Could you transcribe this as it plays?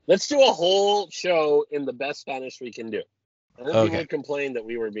Let's do a whole show in the best Spanish we can do. And then people would complain that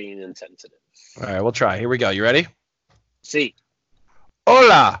we were being insensitive. All right, we'll try. Here we go. You ready? Sí.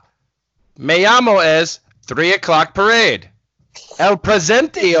 Hola. Me llamo es 3 o'clock parade. El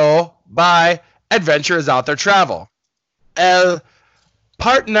presentio by Adventurers Out There Travel. El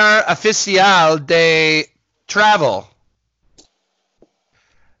partner oficial de travel.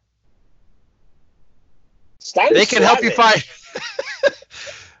 They can help you find.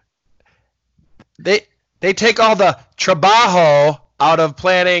 They take all the trabajo out of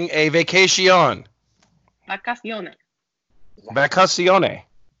planning a vacation. Vacaciones.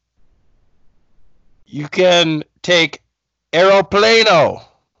 You can take aeroplano.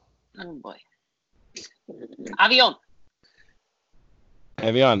 Oh boy. Avión.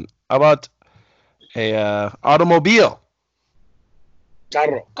 How about a automobile?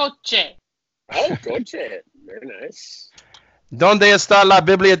 Carro. Coche. Oh, coche. Very nice. ¿Dónde está la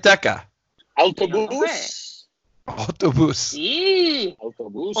biblioteca? Autobús. Autobús. Sí.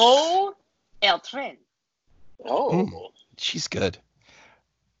 Autobús. O el tren. Oh. She's good.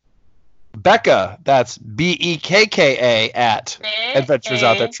 Becca, that's BEKKA at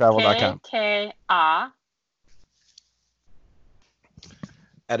adventuresouttheretravel.com. K-A.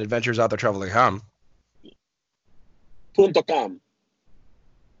 At adventuresouttheretravel.com. .com.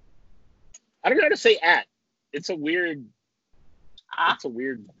 I don't know how to say at. It's a weird. It's a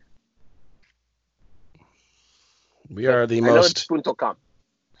weird. We are the I know most. it's .com.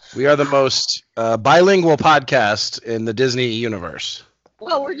 We are the most bilingual podcast in the Disney universe.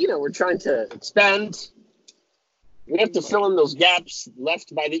 Well, we're trying to expand. We have to fill in those gaps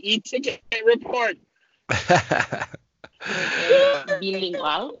left by the e-ticket report.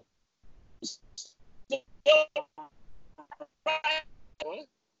 Bilingual.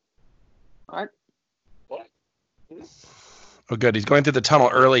 What? Oh, good. He's going through the tunnel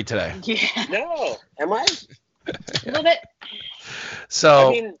early today. Yeah. No, am I? A little bit. So,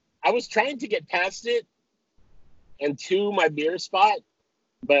 I mean, I was trying to get past it and to my beer spot,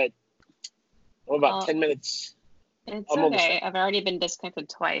 but I'm about 10 minutes. It's okay. I've already been disconnected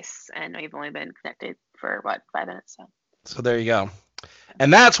twice, and we've only been connected for, 5 minutes? So there you go.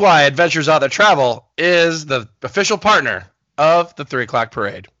 And that's why Adventures Out There Travel is the official partner of the 3 o'clock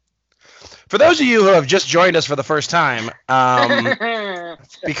parade. For those of you who have just joined us for the first time,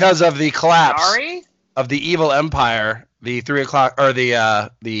 because of the collapse of the evil empire, the 3 o'clock or the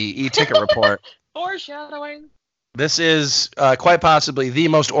e-ticket report. Foreshadowing. This is quite possibly the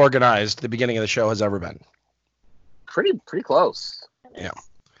most organized the beginning of the show has ever been. Pretty close. Yeah.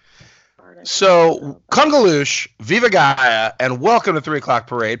 So, Kungaloosh, Viva Gaia, and welcome to 3 o'clock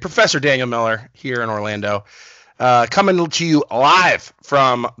parade. Professor Daniel Miller here in Orlando. Coming to you live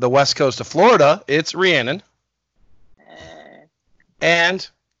from the west coast of Florida, it's Rhiannon. And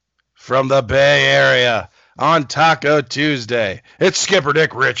from the Bay Area on Taco Tuesday, it's Skipper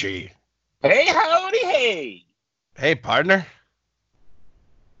Dick Ritchie. Hey, howdy, hey. Hey, partner.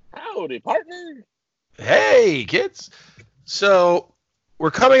 Howdy, partner. Hey, kids. So,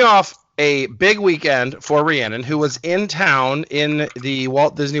 we're coming off a big weekend for Rhiannon, who was in town in the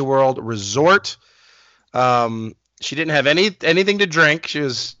Walt Disney World Resort. She didn't have anything to drink. She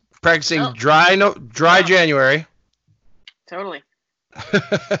was practicing dry January. Totally.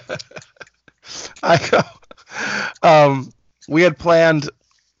 We had planned.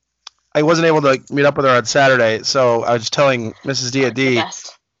 I wasn't able to meet up with her on Saturday, so I was telling Mrs. D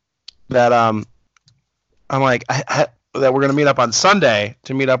that I'm like that we're gonna meet up on Sunday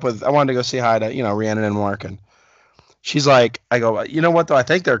to meet up with. I wanted to go say hi to Rhiannon and Mark, and she's like, I go, you know what though? I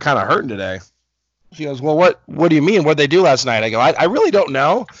think they're kind of hurting today. She goes, well, what do you mean? What did they do last night? I go, I really don't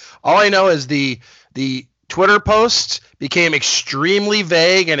know. All I know is the Twitter posts became extremely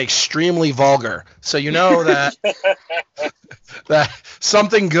vague and extremely vulgar. So you know that that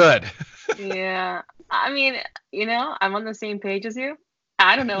something good. Yeah. I mean, I'm on the same page as you.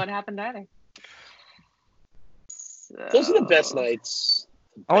 I don't know what happened either. So... Those are the best nights.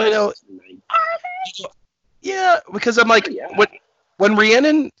 All I know. Yeah, because I'm like, when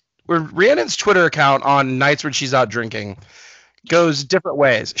Rhiannon's Twitter account on nights when she's out drinking goes different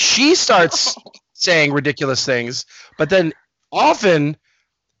ways. She starts saying ridiculous things, but then often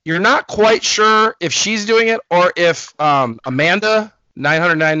you're not quite sure if she's doing it or if Amanda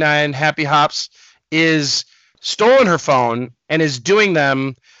 999 Happy Hops is stolen her phone and is doing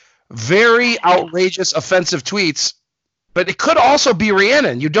them very outrageous, offensive tweets. But it could also be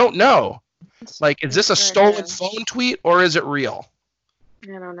Rhiannon. You don't know. Like, is this a stolen phone tweet or is it real? I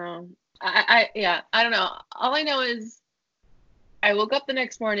don't know. I don't know. All I know is I woke up the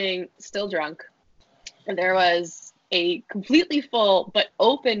next morning still drunk, and there was a completely full but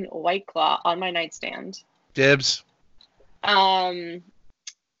open White Claw on my nightstand. Dibs.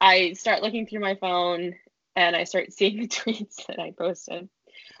 I start looking through my phone and I start seeing the tweets that I posted,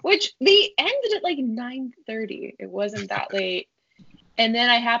 which they ended at like 9:30. It wasn't that late. And then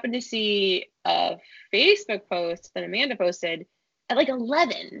I happened to see a Facebook post that Amanda posted at like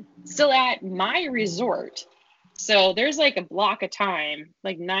 11, still at my resort. So there's like a block of time,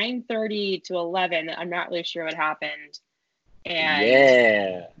 like 9:30 to 11. I'm not really sure what happened. And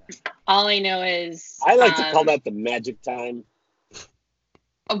yeah, all I know is I like to call that the magic time.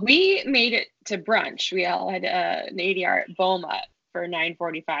 we made it to brunch. We all had an ADR at Boma for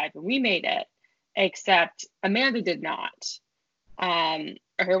 9:45, and we made it, except Amanda did not.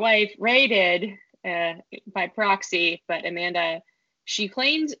 Her wife, Ray, did by proxy, but Amanda, she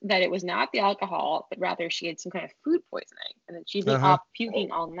claimed that it was not the alcohol, but rather she had some kind of food poisoning, and that she'd been up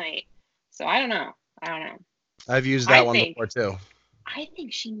puking all night. So I don't know. I've used that one before too. I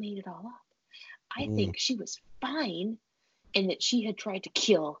think she made it all up. I think she was fine and that she had tried to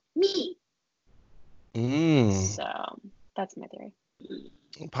kill me. So that's my theory.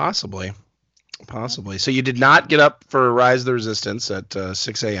 Possibly. So you did not get up for Rise of the Resistance at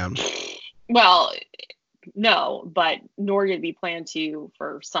 6 a.m. Well, no, but nor did we plan to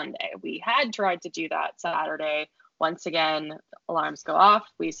for Sunday. We had tried to do that Saturday. Once again, alarms go off.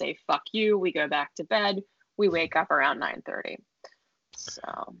 We say, fuck you. We go back to bed. We wake up around 9:30.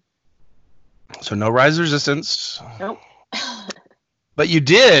 So no Rise of the Resistance. Nope. But you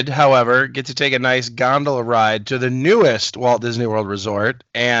did, however, get to take a nice gondola ride to the newest Walt Disney World Resort,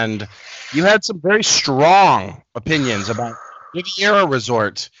 and you had some very strong opinions about Riviera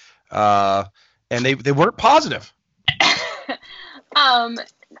Resort, and they weren't positive. No,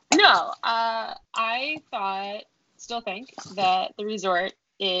 I still think that the resort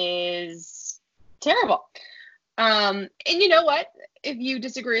is terrible. And you know what? If you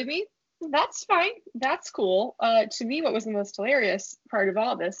disagree with me, that's fine. That's cool. To me, what was the most hilarious part of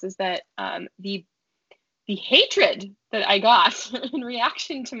all this is that the hatred that I got in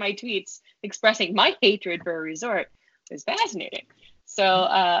reaction to my tweets expressing my hatred for a resort was fascinating. So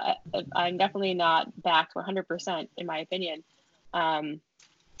I'm definitely not backed 100% in my opinion. Man,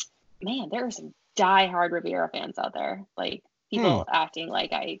 there are some die-hard Riviera fans out there. Like people acting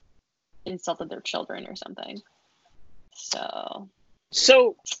like I insulted their children or something. So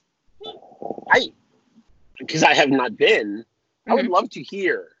because I have not been, I would love to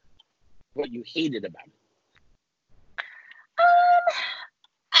hear what you hated about it.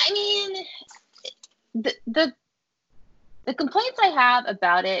 I mean, the complaints I have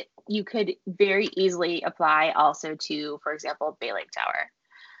about it, you could very easily apply also to, for example, Bay Lake Tower,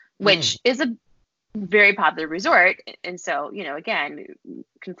 which is a very popular resort, and so again,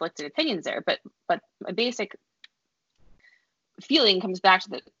 conflicted opinions there. But my basic feeling comes back to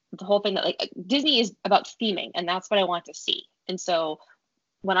the whole thing that like Disney is about theming, and that's what I want to see. And so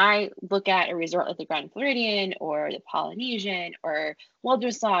when I look at a resort like the Grand Floridian or the Polynesian or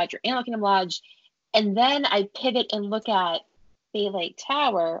Wilderness Lodge or Animal Kingdom Lodge, and then I pivot and look at Bay Lake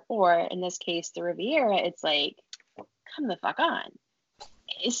Tower, or in this case, the Riviera, it's like, come the fuck on.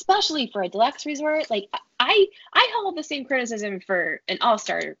 Especially for a deluxe resort. Like I hold the same criticism for an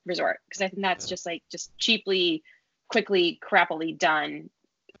all-star resort, because I think that's just cheaply, quickly, crappily done.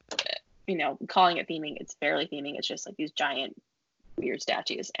 Calling it theming, it's barely theming. It's just like these giant weird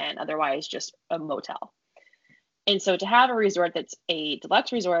statues, and otherwise just a motel. And so to have a resort that's a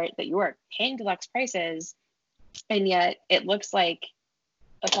deluxe resort that you are paying deluxe prices, and yet it looks like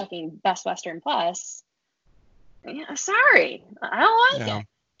a fucking Best Western Plus. Yeah, sorry, I don't like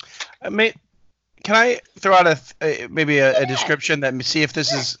it. Can I throw out a description that see if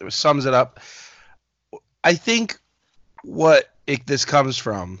this sums it up? I think what this comes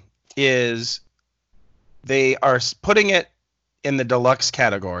from is they are putting it in the deluxe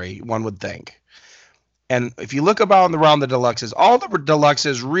category, one would think. And if you look around the deluxes, all the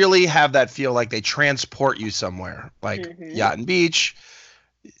deluxes really have that feel like they transport you somewhere, like Yacht and Beach.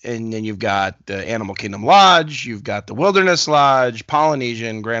 And then you've got the Animal Kingdom Lodge, you've got the Wilderness Lodge,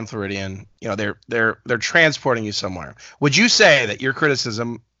 Polynesian, Grand Floridian. They're transporting you somewhere. Would you say that your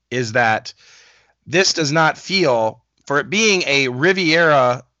criticism is that this does not feel, for it being a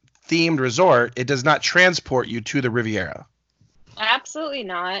Riviera themed resort, it does not transport you to the Riviera? Absolutely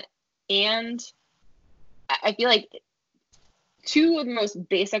not. And I feel like two of the most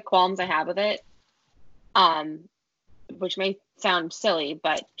basic qualms I have with it, which may sound silly,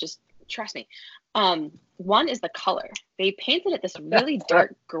 but just trust me. One is the color. They painted it this really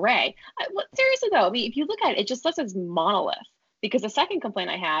dark gray. Seriously though, I mean, if you look at it, it just looks like this monolith. Because the second complaint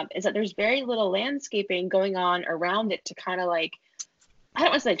I have is that there's very little landscaping going on around it to kind of like, I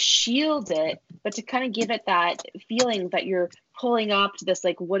don't want to say like shield it, but to kind of give it that feeling that you're pulling up to this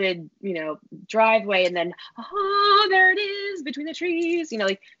like wooded, driveway, and then, oh, there it is between the trees.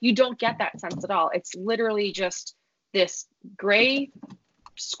 Like you don't get that sense at all. It's literally just this gray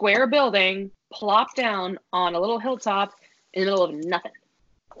square building plopped down on a little hilltop in the middle of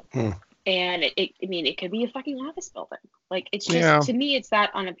nothing. And it could be a fucking office building. Like it's just, to me, it's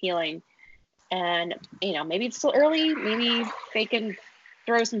that unappealing. And, maybe it's still early. Maybe they can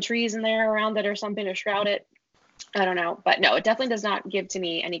throw some trees in there around it or something to shroud it. I don't know. But no, it definitely does not give to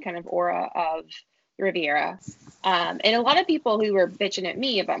me any kind of aura of the Riviera. And a lot of people who were bitching at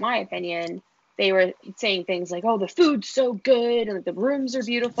me about my opinion, they were saying things like, oh, the food's so good and the rooms are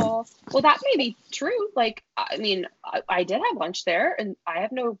beautiful. Well, that may be true. Like, I mean, I did have lunch there and I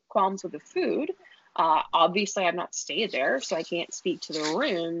have no qualms with the food. Obviously, I've not stayed there, so I can't speak to the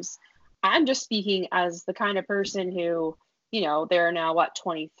rooms. I'm just speaking as the kind of person who, there are now,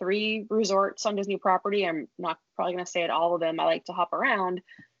 23 resorts on Disney property. I'm not probably going to stay at all of them. I like to hop around.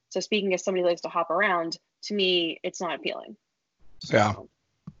 So speaking as somebody who likes to hop around, to me, it's not appealing. Yeah.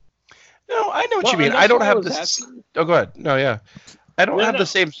 No, I know what you mean. I don't have this. Oh, go ahead. No, yeah. I don't have the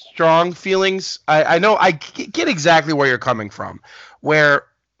same strong feelings. I know I get exactly where you're coming from. Where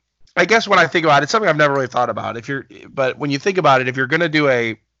I guess when I think about it, it's something I've never really thought about. But when you think about it, if you're going to do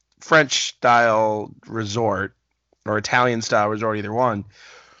a French style resort or Italian style resort, either one,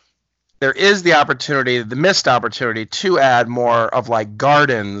 there is the missed opportunity to add more of like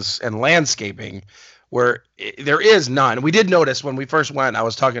gardens and landscaping, where there is none. We did notice when we first went, I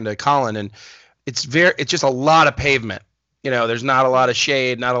was talking to Colin, and it's just a lot of pavement. There's not a lot of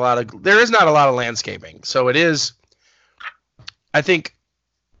shade, there is not a lot of landscaping. So it is, I think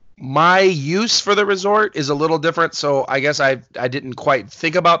my use for the resort is a little different. So I guess I didn't quite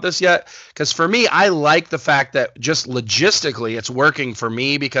think about this yet, because for me, I like the fact that just logistically it's working for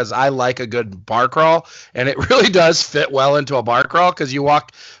me, because I like a good bar crawl, and it really does fit well into a bar crawl because you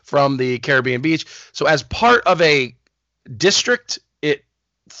walk from the Caribbean beach. So as part of a district, it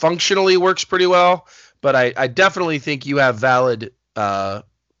functionally works pretty well, but I definitely think you have valid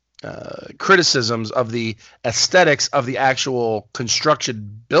criticisms of the aesthetics of the actual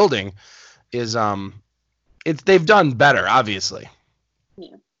construction building. They've done better, obviously.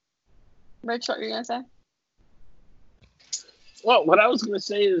 Yeah. Rich, what were you gonna say? Well, what I was gonna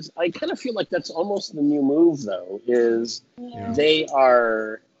say is I kind of feel like that's almost the new move, though, is they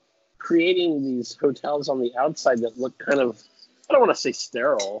are creating these hotels on the outside that look kind of, I don't want to say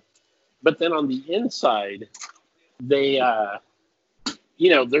sterile, but then on the inside, they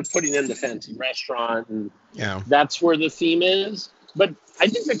they're putting in the fancy restaurant, and that's where the theme is. But I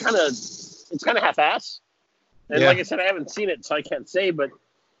think it's kind of half-ass. And like I said, I haven't seen it, so I can't say. But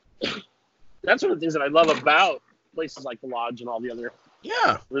that's one of the things that I love about places like the Lodge and all the other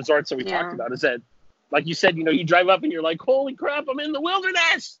resorts that we talked about, is that, like you said, you drive up and you're like, holy crap, I'm in the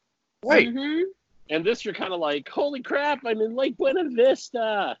wilderness. Right. Mm-hmm. And this, you're kind of like, holy crap, I'm in Lake Buena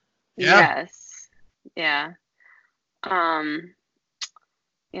Vista. Yeah. Yes. Yeah.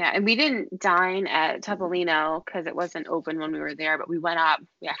 Yeah, and we didn't dine at Topolino because it wasn't open when we were there, but we went up.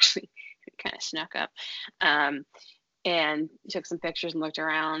 We actually kind of snuck up and took some pictures and looked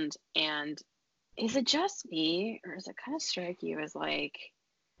around. And is it just me, or does it kind of strike you as like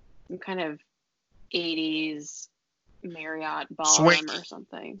some kind of 80s Marriott ballroom or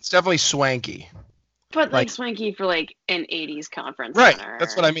something? It's definitely swanky. But like swanky for like an 80s conference center. Right,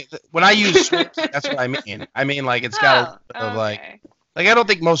 that's what I mean. When I use swanky, that's what I mean. I mean, like, it's got a little bit of like, I don't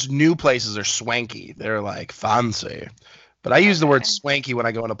think most new places are swanky. They're like fancy. But I use the word swanky when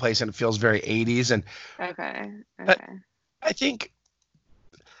I go in a place and it feels very 80s. And I think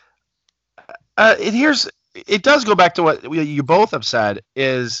it does go back to what you both have said,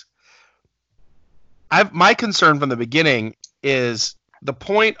 is my concern from the beginning is the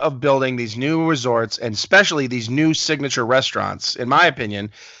point of building these new resorts, and especially these new signature restaurants, in my opinion,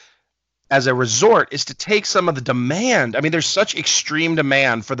 as a resort, is to take some of the demand. I mean, there's such extreme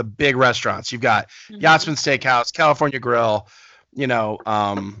demand for the big restaurants. You've got Yachtsman Steakhouse, California Grill,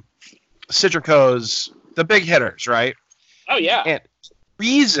 Citrico's, the big hitters, right? Oh, yeah. And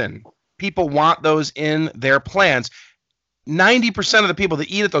reason people want those in their plans, 90% of the people that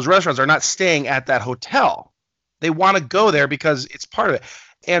eat at those restaurants are not staying at that hotel. They want to go there because it's part of it.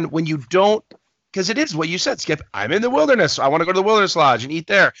 And when you don't, because it is what you said, Skip, I'm in the wilderness. So I want to go to the Wilderness Lodge and eat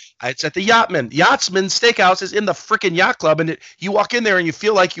there. It's at the Yachtsman Steakhouse is in the freaking yacht club. And you walk in there and you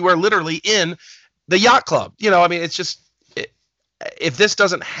feel like you are literally in the yacht club. I mean, it's just, if this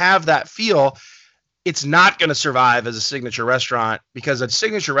doesn't have that feel, it's not going to survive as a signature restaurant because a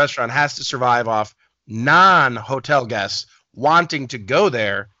signature restaurant has to survive off non-hotel guests wanting to go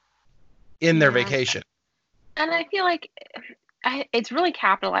there in their vacation. And I feel like it's really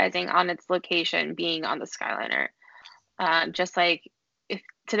capitalizing on its location being on the Skyliner. Just like if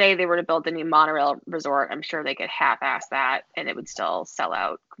today they were to build the new monorail resort, I'm sure they could half-ass that and it would still sell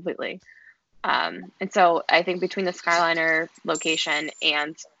out completely. And so I think between the Skyliner location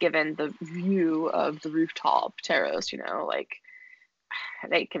and given the view of the rooftop terrace, like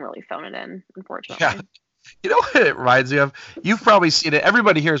they can really phone it in, unfortunately. Yeah. You know what it reminds me of? You've probably seen it.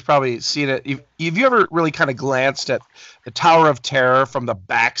 Everybody here has probably seen it. Have you ever really kind of glanced at the Tower of Terror from the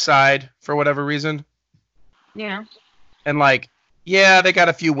backside for whatever reason? Yeah. And like, yeah, they got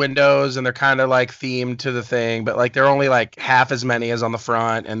a few windows and they're kind of like themed to the thing, but like they're only like half as many as on the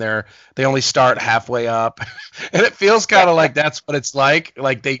front, and they only start halfway up, and it feels kind of like that's what it's like.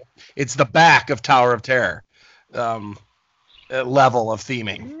 Like it's the back of Tower of Terror, level of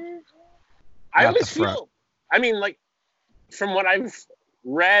theming. I always feel. I mean, like from what I've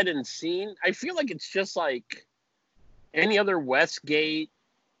read and seen, I feel like it's just like any other Westgate,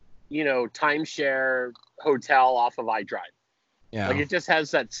 timeshare hotel off of iDrive. Yeah. Like it just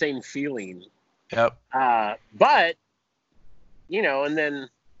has that same feeling. Yep. But, and then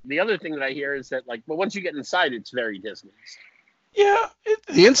the other thing that I hear is that once you get inside, it's very Disney. Yeah.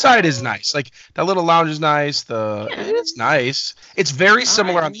 The inside is nice. Like that little lounge is nice. It's nice. It's very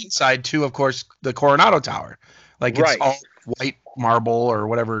similar on the inside to, of course, the Coronado Tower. Like it's all white marble or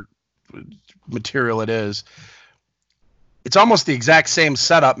whatever material it is. It's almost the exact same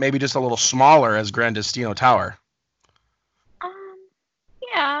setup, maybe just a little smaller as Gran Destino Tower.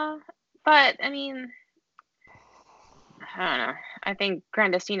 Yeah, but I mean, I don't know. I think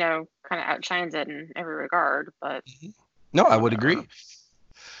Gran Destino kind of outshines it in every regard, but no, I would agree.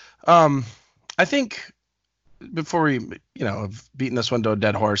 I think before we, have beaten this one to a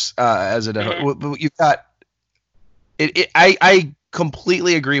dead horse, as a dead horse, you've got it. I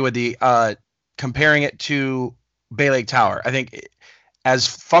completely agree with the comparing it to Bay Lake Tower. I think as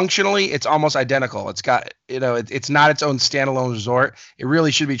functionally, it's almost identical. It's got, it's not its own standalone resort. It really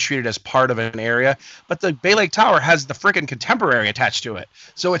should be treated as part of an area. But the Bay Lake Tower has the freaking Contemporary attached to it.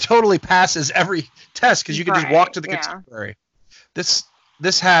 So it totally passes every test because you can just walk to the Contemporary.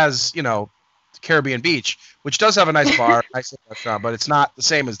 This has, Caribbean Beach, which does have a nice bar, nice restaurant, but it's not the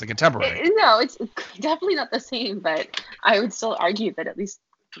same as the Contemporary. No, it's definitely not the same, but I would still argue that at least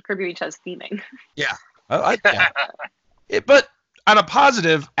Caribbean Beach has theming. Yeah. But on a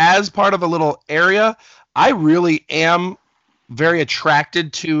positive, as part of a little area, I really am very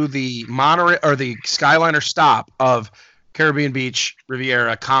attracted to the monorail or the Skyliner stop of Caribbean Beach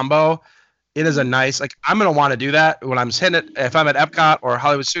Riviera combo. It is a nice, I'm going to want to do that when I'm hitting it. If I'm at Epcot or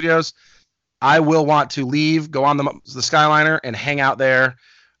Hollywood Studios, I will want to leave, go on the Skyliner and hang out there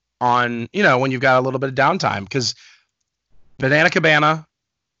on, when you've got a little bit of downtime, because Banana Cabana,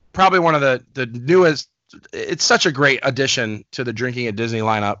 probably one of the newest. It's such a great addition to the Drinking at Disney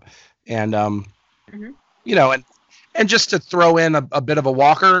lineup. And, and just to throw in a bit of a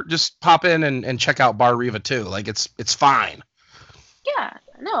walker, just pop in and check out Bar Riva too. Like it's fine. Yeah,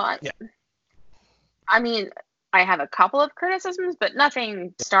 no, I mean, I have a couple of criticisms, but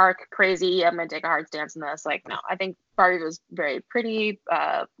nothing stark, crazy. I'm going to take a hard stance on this. No, I think Bar Riva was very pretty,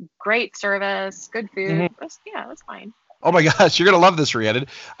 great service, good food. That's fine. Oh my gosh, you're going to love this, Rhiannon.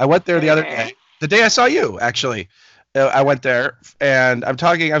 I went there the other day. The day I saw you, actually, I went there and I'm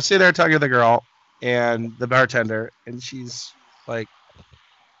sitting there talking to the girl and the bartender, and she's like,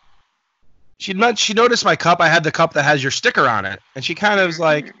 she noticed my cup. I had the cup that has your sticker on it, and she kind of was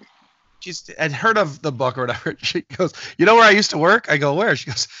like, had heard of the book or whatever. She goes, "You know where I used to work?" I go, "Where?" She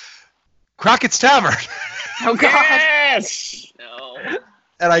goes, "Crockett's Tavern." Oh God! Yes. No.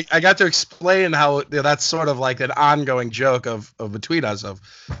 And I got to explain how that's sort of like an ongoing joke of between us of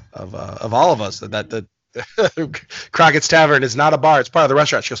all of us that Crockett's Tavern is not a bar; it's part of the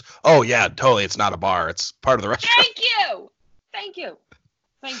restaurant. She goes, "Oh yeah, totally, it's not a bar; it's part of the restaurant." Thank you.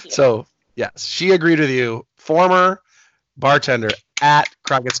 So yes, she agreed with you. Former bartender at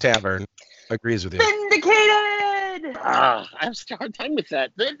Crockett's Tavern agrees with you. Vindicated. I have a hard time with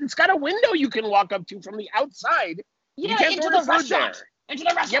that. It's got a window you can walk up to from the outside. Yeah, you can't into order the food restaurant. there. Into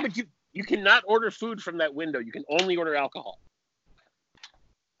the restaurant. Yeah, but you cannot order food from that window. You can only order alcohol.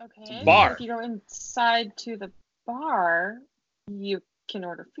 Okay. Bar. If you go inside to the bar, you can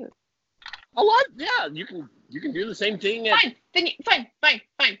order food. A lot. Yeah, you can do the same thing. Fine.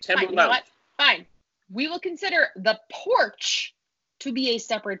 Fine. You know what? Fine. We will consider the porch to be a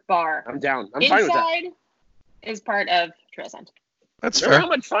separate bar. I'm down. I'm fine with that. Inside is part of Trails End. That's Remember fair. how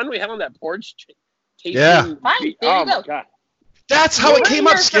much fun we had on that porch Yeah. Fine, there you go. God. That's how it came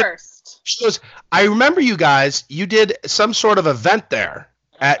up, Skip. First. She goes, I remember you guys, you did some sort of event there.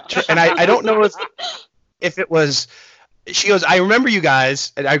 And I don't know if it was, she goes, I remember you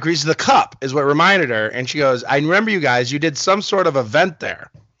guys, and I agrees to the cup is what reminded her. And she goes, I remember you guys, you did some sort of event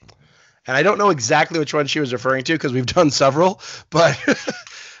there. And I don't know exactly which one she was referring to because we've done several, but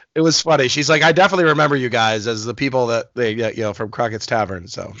it was funny. She's like, I definitely remember you guys as the people that they, from Crockett's Tavern.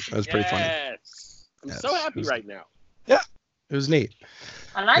 So it was pretty funny. I'm so happy right now. Yeah, it was neat.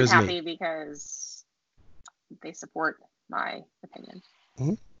 And I'm happy because they support my opinion.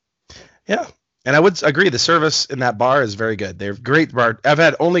 Mm-hmm. Yeah. And I would agree. The service in that bar is very good. They're great bar. I've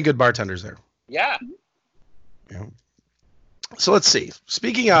had only good bartenders there. Yeah. Yeah. So let's see.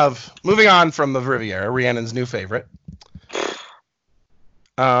 Speaking of moving on from the Riviera, Rhiannon's new favorite.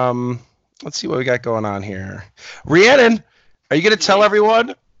 Let's see what we got going on here. Rhiannon, are you going to tell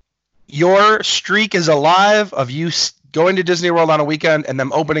everyone your streak is alive of you going to Disney World on a weekend and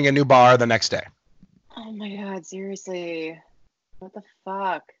them opening a new bar the next day? Oh my God, seriously. What the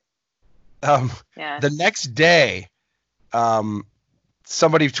fuck? The next day,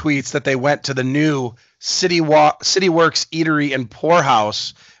 somebody tweets that they went to the new CityWorks Eatery and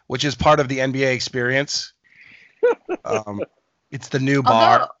Poorhouse, which is part of the NBA experience. It's the new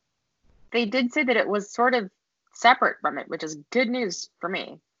bar. Although they did say that it was sort of separate from it, which is good news for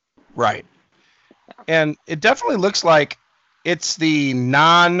me. Right. And it definitely looks like it's the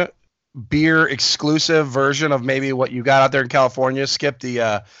non-beer exclusive version of maybe what you got out there in California, Skip,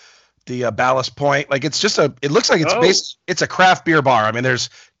 the Ballast Point. Like it looks like it's a craft beer bar. I mean, there's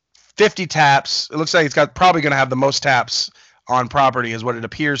 50 taps. It looks like it's probably going to have the most taps on property is what it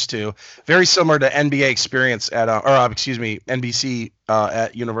appears to. Very similar to NBA experience at NBC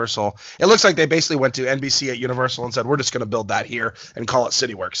at Universal. It looks like they basically went to NBC at Universal and said, we're just going to build that here and call it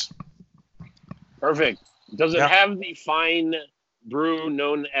CityWorks. Perfect. Does it have the fine brew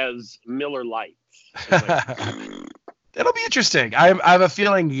known as Miller Lite? It'll be interesting. I have a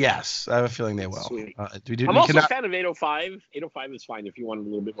feeling, yes. I have a feeling they will. I'm also a fan of 805. 805 is fine if you want a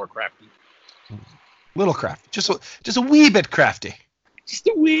little bit more crafty. Little crafty. Just a wee bit crafty. Just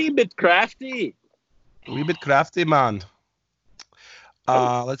a wee bit crafty. A wee bit crafty, man.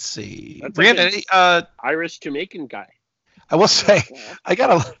 Let's see. Rhiannon, Irish Jamaican guy. I will say, I got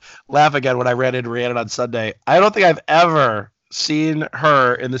to laugh again when I ran into Rhiannon on Sunday. I don't think I've ever seen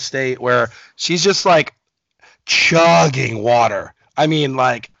her in the state where she's just like chugging water. I mean,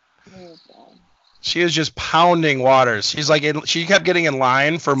 like, she is just pounding waters. She's like, she kept getting in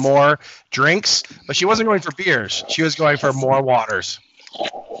line for more drinks, but she wasn't going for beers. She was going for more waters.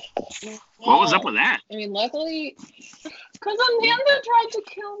 What was up with that? I mean, luckily, because Amanda tried to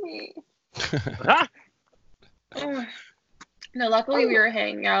kill me. Huh? No, luckily we were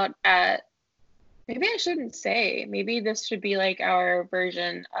hanging out at, maybe I shouldn't say, maybe this should be like our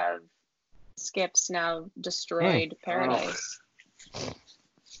version of Skip's now destroyed paradise.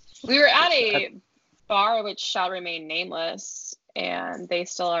 We were at a bar which shall remain nameless, and they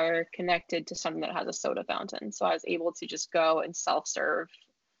still are connected to something that has a soda fountain. So I was able to just go and self-serve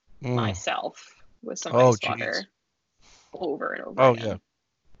myself with some ice water over and over again.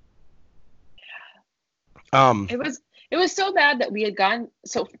 It was so bad that we had gone.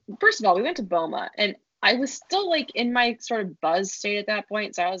 So first of all, we went to Boma, and I was still like in my sort of buzz state at that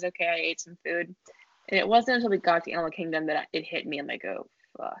point. So I was okay. I ate some food, and it wasn't until we got to Animal Kingdom that it hit me. I'm like, oh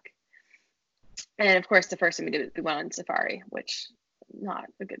fuck. And of course, the first thing we did, we went on safari, which not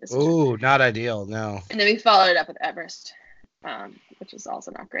a good decision. Ooh, not ideal, no. And then we followed it up with Everest, which was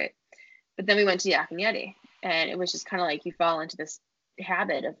also not great. But then we went to Yak and Yeti, and it was just kind of like you fall into this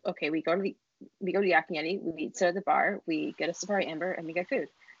habit of, okay, we go to Yak and Yeti, we sit at the bar, we get a Safari Amber, and we get food.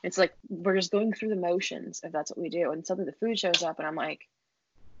 It's like we're just going through the motions if that's what we do. And suddenly the food shows up, and I'm like,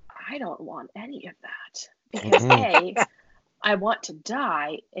 I don't want any of that because A, I want to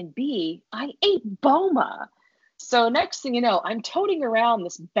die, and B, I ate Boma. So next thing you know, I'm toting around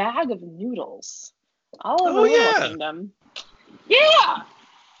this bag of noodles all over Animal Kingdom.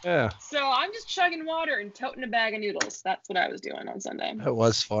 Yeah. So I'm just chugging water and toting a bag of noodles. That's what I was doing on Sunday. That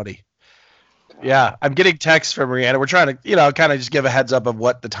was funny. Yeah, I'm getting texts from Rhiannon. We're trying to, kind of just give a heads up of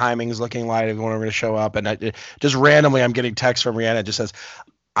what the timing is looking like if we're going to show up. And just randomly, I'm getting texts from Rhiannon. It just says,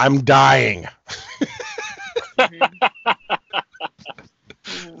 I'm dying.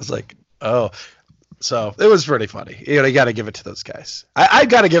 It's like, oh. So it was pretty funny. You got to give it to those guys. I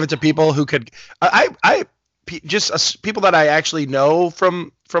got to give it to people who could. People that I actually know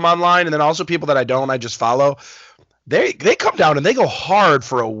from online, and then also people that I don't. I just follow. They come down and they go hard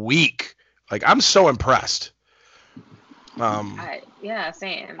for a week. Like, I'm so impressed. Same. I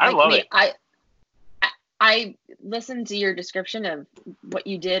love it. I listened to your description of what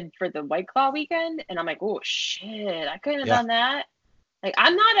you did for the White Claw weekend, and I'm like, oh shit, I couldn't have done that. Like,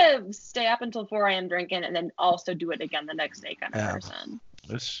 I'm not a stay up until 4 a.m. drinking and then also do it again the next day kind of person.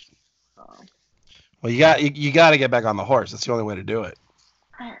 Well, you got to get back on the horse. That's the only way to do it.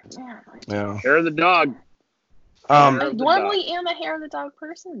 Yeah. Hair of the dog. I normally am a hair of the dog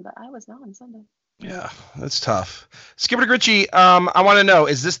person, but I was not on Sunday. Yeah, that's tough. Skipper DeGritchie, I want to know,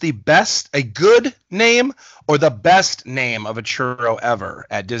 is this a good name or the best name of a churro ever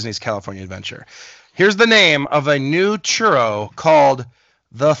at Disney's California Adventure? Here's the name of a new churro called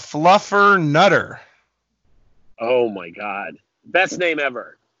the Fluffer Nutter. Oh my God. Best name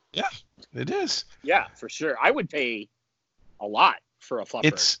ever. Yeah, it is. Yeah, for sure. I would pay a lot for a fluffer.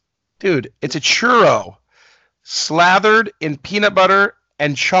 It's a churro slathered in peanut butter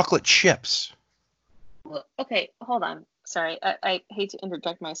and chocolate chips. Well, okay, hold on. Sorry, I hate to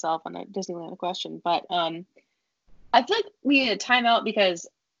interject myself on a Disneyland question, but I feel like we need a timeout because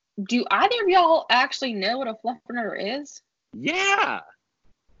do either of y'all actually know what a fluffer is? Yeah.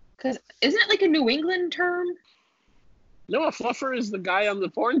 Because isn't it like a New England term? No, a fluffer is the guy on the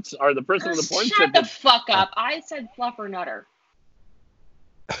porn, or the person on the porn. Shut the fuck up! I said fluffer nutter.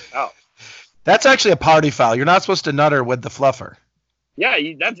 Oh. That's actually a party foul. You're not supposed to nutter with the fluffer. Yeah,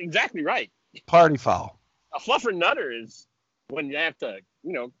 that's exactly right. Party foul. A fluffer nutter is when you have to,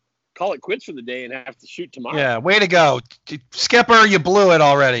 call it quits for the day and have to shoot tomorrow. Yeah, way to go. Skipper, you blew it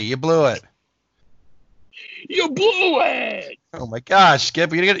already. You blew it. You blew it! Oh my gosh,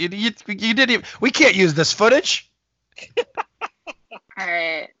 Skip. You didn't even, we can't use this footage.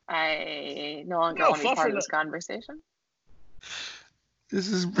 I no longer want to be part of this conversation. This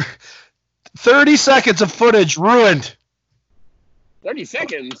is 30 seconds of footage ruined. 30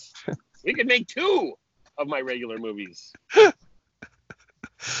 seconds? We could make 2 of my regular movies.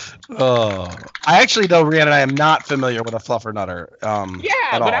 Oh, I actually, though, Rhiannon, I am not familiar with a fluffer nutter.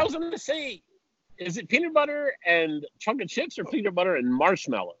 I was going to say, is it peanut butter and chocolate chips or peanut butter and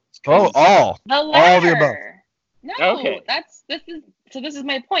marshmallows? All of the above. No, okay. This is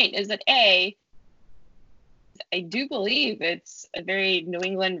my point. Is that I do believe it's a very New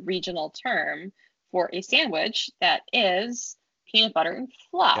England regional term for a sandwich that is peanut butter and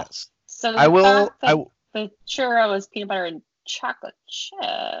fluff. Yes. So the churro is peanut butter and chocolate chips.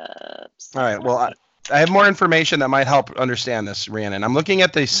 All right. Well, I have more information that might help understand this, Rhiannon. I'm looking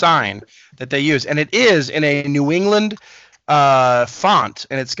at the sign that they use, and it is in a New England font,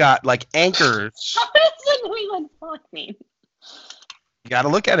 and it's got like anchors. What does the New England font mean? You got to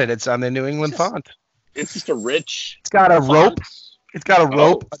look at it. It's on the New England font. It's just a rich. It's got a rope. It's got a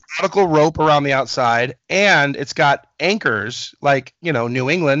rope, a nautical rope around the outside, and it's got anchors. Like, New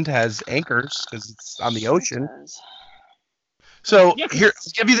England has anchors because it's on the ocean. So here,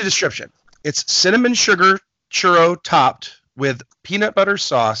 I'll give you the description. It's cinnamon sugar churro topped with peanut butter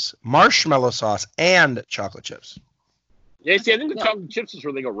sauce, marshmallow sauce, and chocolate chips. Yeah, see, I think the chocolate chips is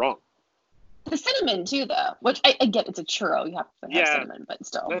where they go wrong. The cinnamon too, though, which I get. It's a churro. You have to have cinnamon, but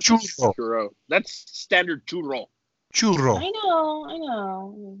still. That's churro. That's standard churro. Churro. I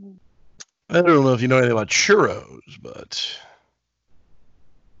know. I don't know if you know anything about churros, but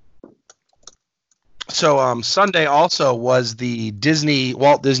so Sunday also was the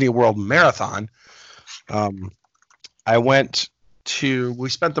Walt Disney World Marathon. We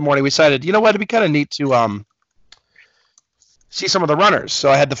spent the morning. We decided, you know what, it'd be kind of neat to see some of the runners. So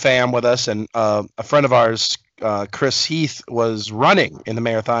I had the fam with us, and a friend of ours, Chris Heath, was running in the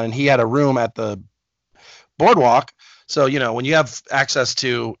marathon, and he had a room at the boardwalk. So, when you have access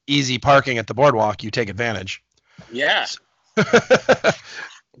to easy parking at the boardwalk, you take advantage. Yeah.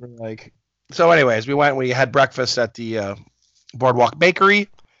 So anyways, we had breakfast at the Boardwalk Bakery,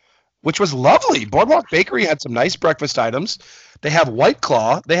 which was lovely. Boardwalk Bakery had some nice breakfast items. They have White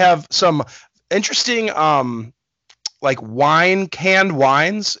Claw. They have some interesting canned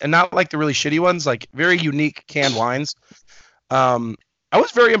wines, and not like the really shitty ones, like very unique canned wines. I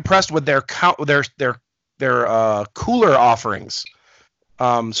was very impressed with their cooler offerings.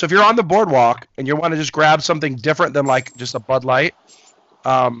 So if you're on the boardwalk and you want to just grab something different than like just a Bud Light,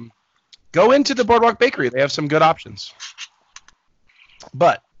 go into the Boardwalk Bakery. They have some good options.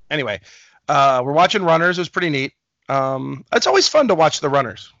 But anyway, we're watching runners. It was pretty neat. It's always fun to watch the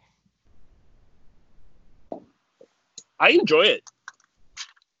runners. I enjoy it.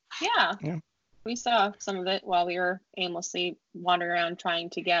 Yeah. We saw some of it while we were aimlessly wandering around trying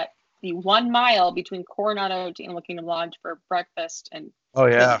to get the 1 mile between Coronado to Animal Kingdom Lodge for breakfast and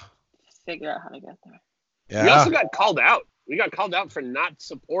figure out how to get there. Yeah. We also got called out. We got called out for not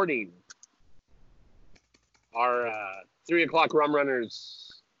supporting our 3 o'clock Rum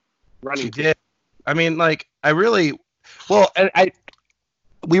Runners running. We did. I mean, like, we really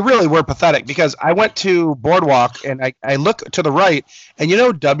were pathetic because I went to Boardwalk and I look to the right and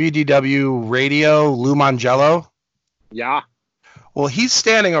WDW Radio, Lou Mangello? Yeah. Well, he's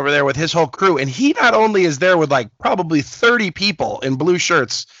standing over there with his whole crew, and he not only is there with like probably 30 people in blue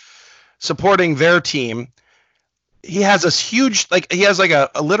shirts supporting their team, he has this huge, like, he has like a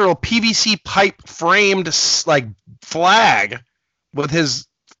literal PVC pipe framed like flag with his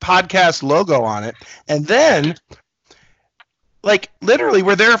podcast logo on it. And then, like, literally,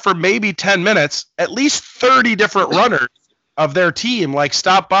 we're there for maybe 10 minutes. At least 30 different runners of their team, like,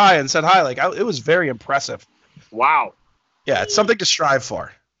 stopped by and said hi. Like, it was very impressive. Wow. Yeah, it's something to strive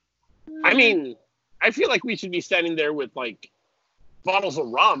for. I mean, I feel like we should be standing there with, like, bottles of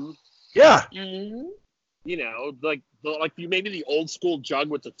rum. Yeah. Mm-hmm. You know, like maybe the old school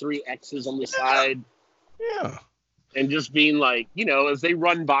jug with the 3 X's on the side. Yeah. And just being like, as they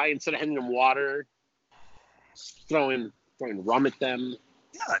run by, instead of handing them water, throwing rum at them.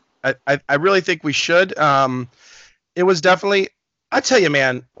 Yeah, I really think we should. It was definitely, I tell you,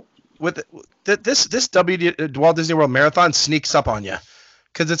 man, with this Walt Disney World Marathon sneaks up on you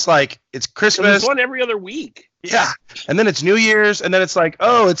because it's like it's Christmas. There's one every other week. Yeah, and then it's New Year's, and then it's like,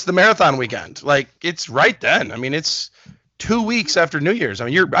 oh, it's the marathon weekend. Like, it's right then. I mean, it's 2 weeks after New Year's. I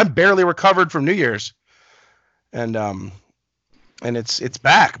mean, I'm barely recovered from New Year's, and it's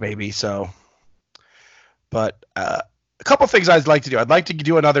back, baby. So, but a couple things I'd like to do. I'd like to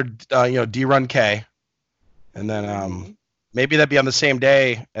do another D-Run K, and then maybe that'd be on the same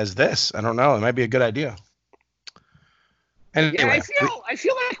day as this. I don't know. It might be a good idea. Anyway, yeah, I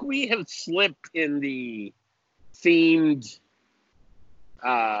feel like we have slipped in the themed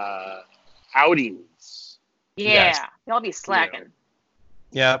outings. Yeah, Yes. y'all be slacking.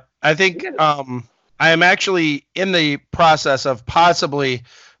 Yeah, I think I am actually in the process of possibly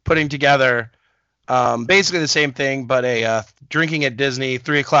putting together basically the same thing, but a drinking at Disney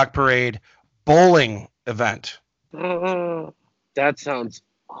 3:00 parade bowling event. That sounds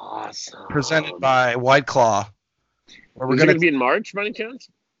awesome. Presented by White Claw. Where we're going to be in March, by any chance?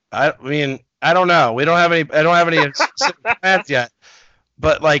 I mean, I don't know. I don't have any specific plans yet.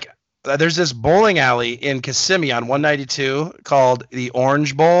 But like, there's this bowling alley in Kissimmee on 192 called the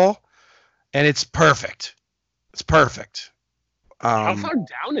Orange Bowl, and it's perfect. It's perfect. How far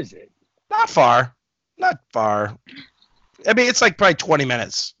down is it? Not far. Not far. I mean, it's like probably 20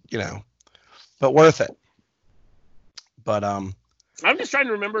 minutes, but worth it. But I'm just trying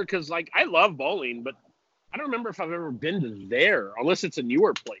to remember because, like, I love bowling, but I don't remember if I've ever been to there, unless it's a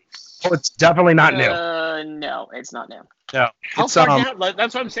newer place. Oh, it's definitely not new. No, it's not new. No. How far down?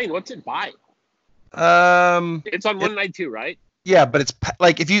 That's what I'm saying. What's it by? It's on 192, right? Yeah, but it's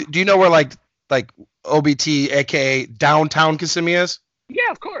like, do you know where like OBT, aka downtown Kissimmee is?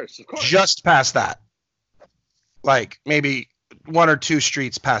 Yeah, of course. Just past that. Like maybe 1 or 2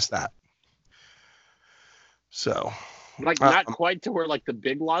 streets past that. So. Like not quite to where like the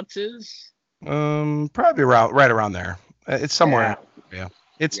Big Lots is. Probably right around there. It's somewhere. Yeah.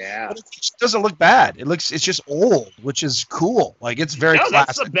 But it just doesn't look bad. It's just old, which is cool. Like, it's very classic.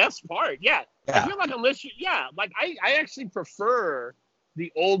 That's the best part. Yeah. I feel like I actually prefer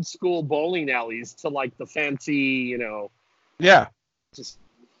the old school bowling alleys to like the fancy, Yeah. Just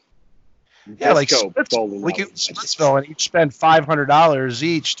like Splitsville. We could Splitsville and each spend $500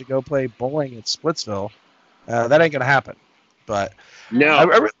 each to go play bowling at Splitsville. That ain't gonna happen. But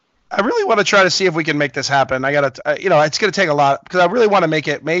no. I really want to try to see if we can make this happen. I got to, it's going to take a lot because I really want to make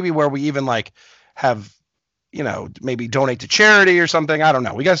it maybe where we even like have, maybe donate to charity or something. I don't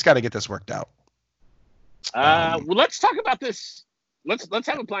know. We just got to get this worked out. Well, let's talk about this. Let's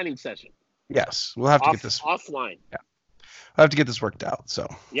have a planning session. Yes, we'll have to get this offline. Yeah, I have to get this worked out. So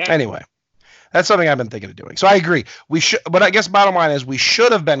yeah. Anyway, that's something I've been thinking of doing. So I agree. We should, but I guess bottom line is we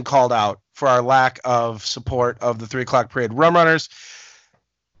should have been called out for our lack of support of the 3:00 parade rum runners.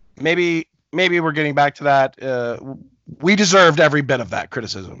 Maybe we're getting back to that. We deserved every bit of that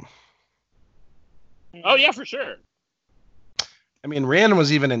criticism. Oh yeah, for sure. I mean, Rhiannon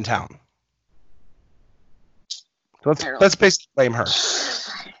was even in town. So let's basically blame her.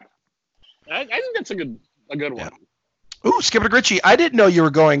 I think that's a good one. Yeah. Ooh, Skipper Gritchie, I didn't know you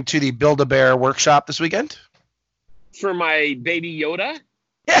were going to the Build-A-Bear workshop this weekend. For my baby Yoda?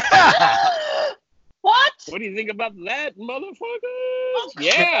 Yeah. What? What do you think about that, motherfuckers?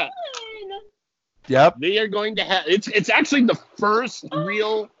 Yeah. Yep. They are going to have it's actually the first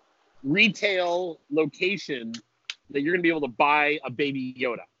real retail location that you're going to be able to buy a baby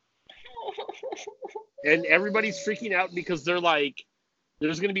Yoda. And everybody's freaking out because they're like,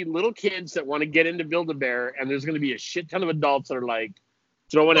 there's going to be little kids that want to get into Build-A-Bear, and there's going to be a shit ton of adults that are like,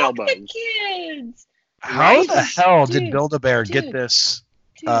 throwing Fuck elbows. the kids. How the hell did Dude, Build-A-Bear dude, get this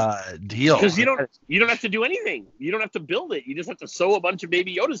dude. deal? Because you don't have to do anything. You don't have to build it. You just have to sew a bunch of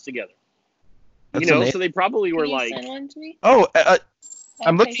Baby Yodas together. That's So amazing. they probably were Can you like, send one to me? Oh, I'm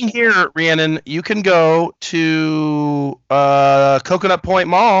I'll looking pay for here, Rhiannon. You can go to Coconut Point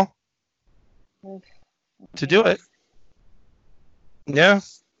Mall it. to do it. Yeah.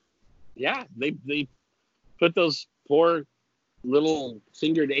 yeah, they put those poor little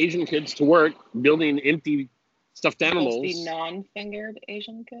fingered Asian kids to work building empty stuffed Supposed to animals. be non-fingered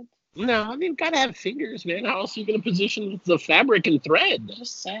Asian kids. No, I mean, gotta have fingers, man. How else are you gonna position the fabric and thread?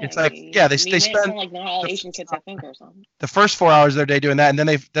 Just saying. It's like, yeah, they made it spend sound like not all the- Asian kids have fingers on them. the first 4 hours of their day doing that, and then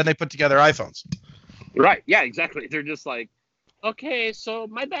they put together iPhones. Right? Yeah, exactly. They're just like, okay, so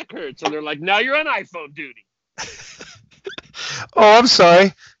my back hurts, and they're like, now you're on iPhone duty. Oh, I'm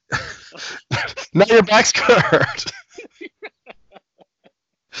sorry. Now your back's gonna hurt.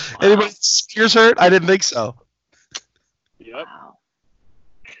 Anybody's ears hurt? I didn't think so. Yep. Wow.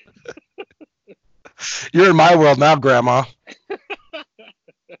 You're in my world now, Grandma.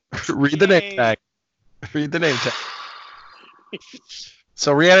 Read the name Yay. tag. Read the name tag.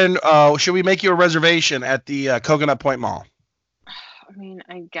 So, Rhiannon, should we make you a reservation at the Coconut Point Mall? I mean,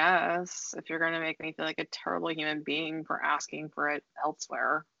 I guess if you're gonna make me feel like a terrible human being for asking for it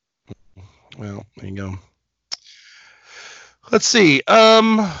elsewhere. Well, there you go. Let's see.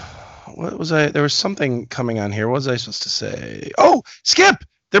 What was I? There was something coming on here. What was I supposed to say? Oh, Skip.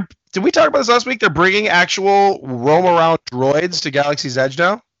 Did we talk about this last week? They're bringing actual roam around droids to Galaxy's Edge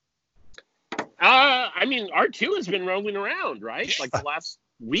now. I mean, R2 has been roaming around, right? Like the last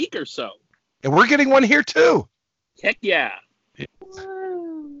week or so. And we're getting one here too. Heck yeah.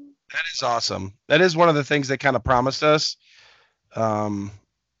 That is awesome. That is one of the things they kind of promised us.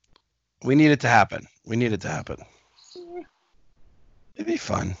 We need it to happen. It'd be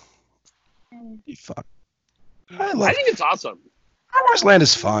fun. It'd be fun. I I think it's awesome. Star Wars Land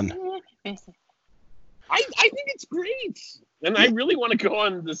is fun. I think it's great. And I really want to go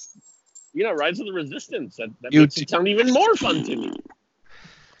on this, Rise of the Resistance. That makes it sound even more fun to me.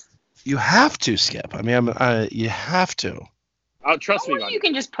 You have to, Skip. I mean, you have to. Trust me. Or you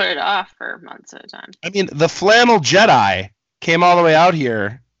can just put it off for months at a time. I mean, the Flannel Jedi came all the way out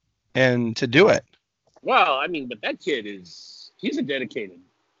here and to do it. Well, I mean, but that kid he's a dedicated.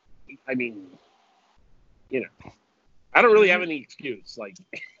 I mean, I don't really have any excuse. Like,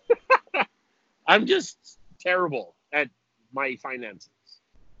 I'm just terrible at my finances.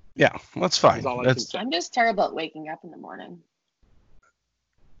 Yeah, that's fine. That's all I can say. I'm just terrible at waking up in the morning.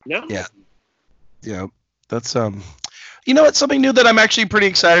 No? Yeah. Yeah, that's You know what? Something new that I'm actually pretty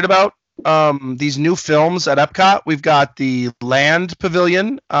excited about. These new films at Epcot. We've got the Land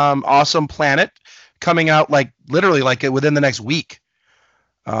Pavilion, Awesome Planet, coming out literally within the next week.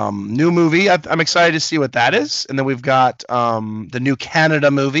 New movie. I'm excited to see what that is. And then we've got the new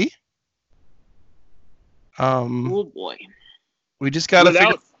Canada movie. Oh boy. We just got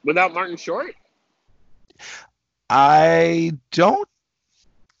to without Martin Short. I don't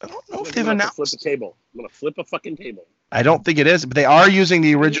know if they've announced. Flip a table. I'm gonna flip a fucking table. I don't think it is, but they are using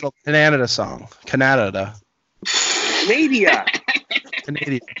the original Canada song. Canada. Canada.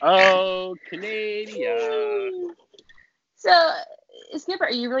 Canadian. Oh, Canada. So, Skipper,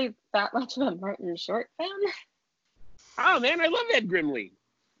 are you really that much of a Martin Short fan? Oh man, I love Ed Grimley.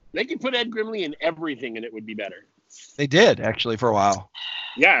 They could put Ed Grimley in everything and it would be better. They did actually for a while.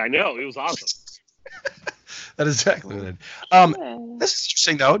 Yeah, I know. It was awesome. That is exactly what it is. This is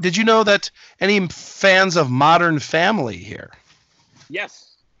interesting though. Did you know that any fans of Modern Family here?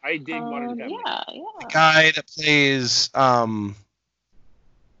 Yes, I dig Modern Family. Yeah. The guy that plays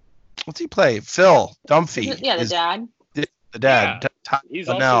what's he play? Phil Dunphy. Yeah, the dad. The dad. Yeah. He's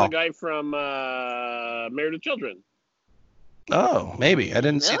also the guy from Married with Children. Oh, maybe. I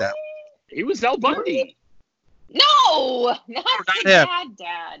didn't see that. He was El Bundy. No! Not the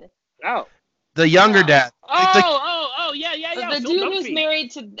dad. Oh. The younger dad. Yeah. The Phil dude Dunphy. who's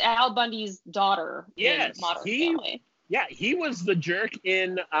married to Al Bundy's daughter in Modern Family. Yeah, he was the jerk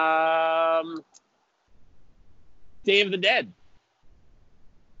in Day of the Dead.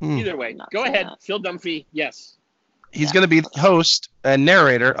 Either way, go ahead. Phil Dunphy, yes. He's going to be the host and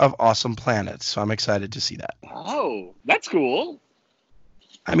narrator of Awesome Planet, so I'm excited to see that. Oh, that's cool.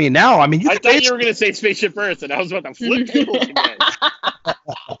 I mean, I thought you were going to say Spaceship Earth, and I was about to flip tables again.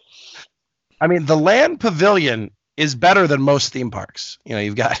 I mean, the Land Pavilion is better than most theme parks.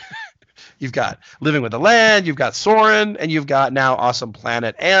 You've got Living with the Land, you've got Soarin', and you've got now Awesome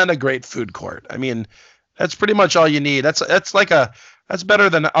Planet and a great food court. I mean, that's pretty much all you need. That's better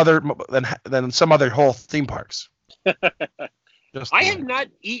than some other whole theme parks. I have not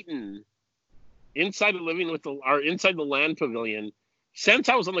eaten inside the land pavilion since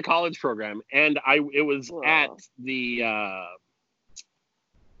I was on the college program, and it was at the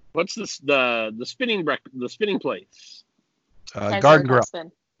what's this the spinning place? Garden Grill.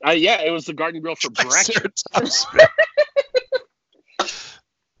 Yeah, it was the Garden Grill for breakfast. I was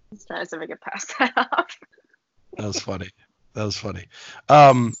trying to see if I could pass that off. That was funny.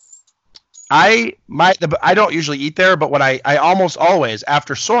 I don't usually eat there, but when I almost always,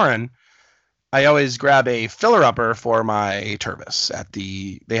 after Soarin', I always grab a filler-upper for my Tervis.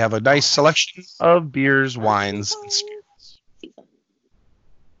 They have a nice selection of beers, wines, and spirits.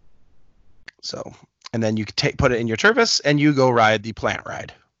 So, and then you can put it in your Tervis, and you go ride the plant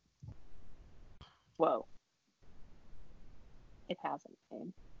ride. Whoa. It hasn't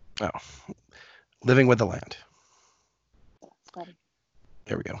been. Oh. Living with the land.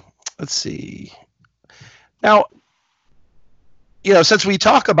 There we go. Let's see. Now, since we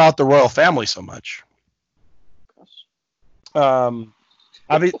talk about the royal family so much, so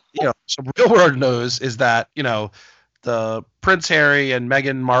real world news is that, the Prince Harry and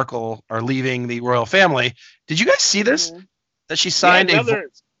Meghan Markle are leaving the royal family. Did you guys see this? That she signed a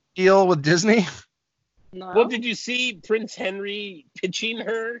deal with Disney? No. Well, did you see Prince Henry pitching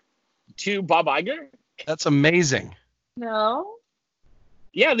her to Bob Iger? That's amazing. No.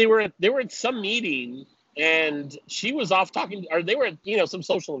 Yeah, they were at some meeting, and she was off talking, or they were at some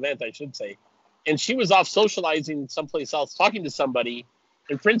social event, I should say, and she was off socializing someplace else, talking to somebody,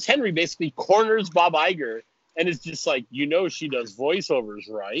 and Prince Henry basically corners Bob Iger, and it's just like, she does voiceovers,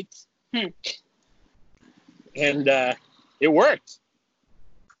 right? And it worked.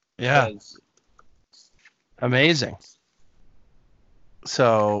 Yeah. Amazing.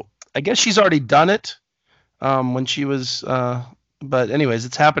 So I guess she's already done it when she was, but anyways,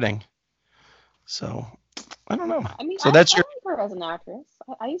 it's happening. So I don't know. I mean, so I that's like her as an actress.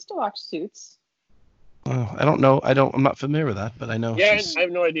 I used to watch Suits. I don't know. I'm not familiar with that, but I know. Yeah, I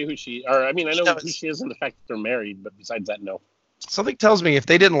have no idea who she. Or I mean, I know who she is, and the fact that they're married. But besides that, no. Something tells me if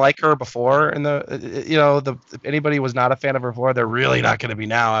they didn't like her before, and if anybody was not a fan of her before, they're really not going to be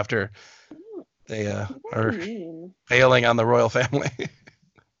now after they are failing on the royal family.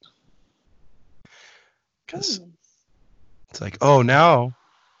 Because it's like, oh, now.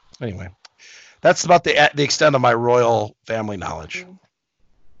 Anyway, that's about the extent of my royal family knowledge.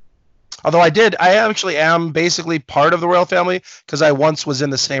 Although I actually am basically part of the royal family because I once was in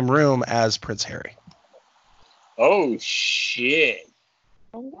the same room as Prince Harry. Oh, shit.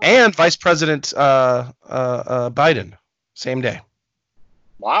 And Vice President Biden, same day.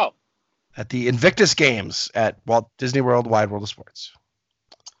 Wow. At the Invictus Games at Walt Disney World, Wide World of Sports.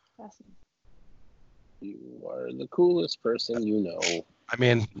 You are the coolest person you know. I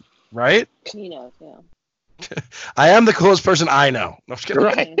mean, right? He knows, yeah. I am the coolest person I know. No, just kidding.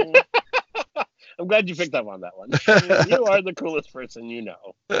 Right. I'm glad you picked up on that one. You are the coolest person you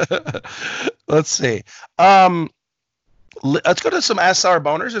know. Let's see. Let's go to some Ask Sour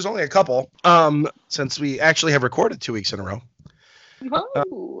Boners. There's only a couple since we actually have recorded 2 weeks in a row.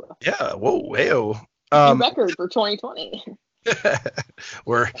 Whoa. Yeah. Whoa. Hey-o. Record for 2020.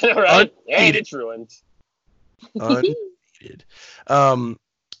 We're right. And it's ruined. Undefeated.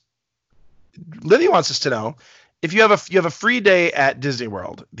 Livy wants us to know if you have a free day at Disney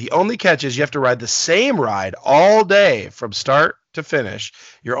World. The only catch is you have to ride the same ride all day from start to finish.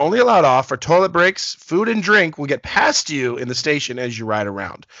 You're only allowed off for toilet breaks. Food and drink will get past you in the station as you ride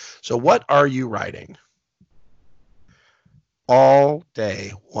around. So what are you riding? All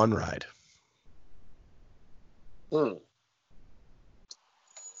day, one ride. One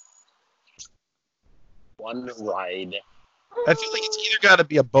ride. I feel like it's either got to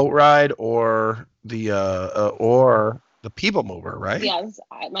be a boat ride or the People Mover, right? Yeah,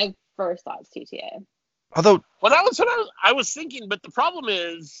 my first thought is TTA. Although, well, that was what I was thinking, but the problem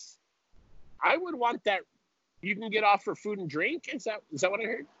is, I would want that. You can get off for food and drink. Is that what I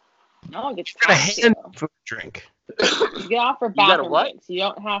heard? No, it gets a hand food drink. You get off for bathroom breaks. You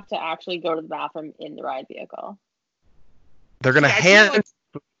don't have to actually go to the bathroom in the ride vehicle. They're gonna hand.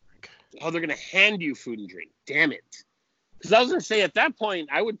 They're gonna hand you food and drink. Damn it! Because I was gonna say at that point,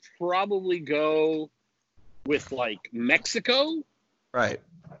 I would probably go with like Mexico. Right.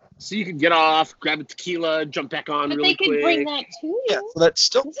 So you could get off, grab a tequila, jump back on but really quick. But they could bring that to you. Yeah, so that's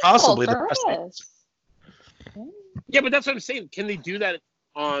still possibly the best thing. Yeah, but that's what I'm saying. Can they do that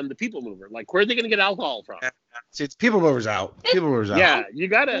on the People Mover? Like, where are they going to get alcohol from? See, it's People Mover's out. People Mover's out. Yeah, you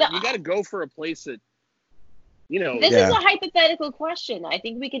gotta go for a place that This is a hypothetical question. I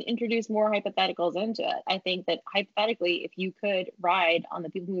think we can introduce more hypotheticals into it. I think that hypothetically, if you could ride on the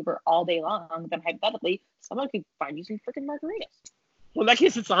People Mover all day long, then hypothetically, someone could find you some freaking margaritas. Well, in that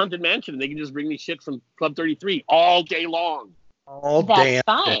case, it's the Haunted Mansion. They can just bring me shit from Club 33 all day long. That's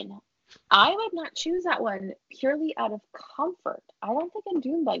fine. I would not choose that one purely out of comfort. I don't think a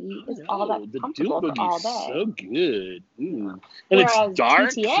dune buggy is all that comfortable for all day. So good. And whereas it's dark.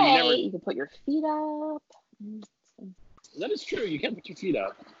 TTA, you can put your feet up. That is true. You can put your feet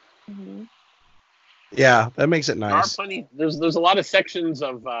up. Mm-hmm. Yeah, that makes it nice. There's a lot of sections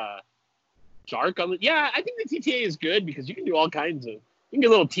of dark on the. Yeah, I think the TTA is good because you can do all kinds of. You can get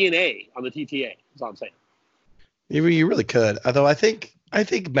a little TNA on the TTA. That's all I'm saying. You really could. Although I think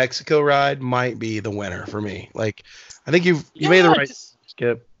Mexico ride might be the winner for me. Like, I think you made the right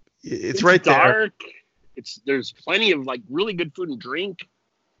skip. It's right dark. there. There's plenty of like really good food and drink.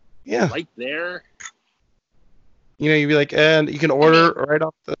 Yeah, right there. You'd be like, and you can order right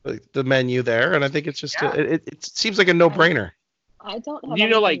off the menu there, and I think it's just it seems like a no-brainer. I don't have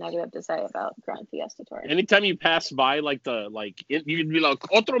anything negative to say about Grand Fiesta Tour. Anytime you pass by, you can be like,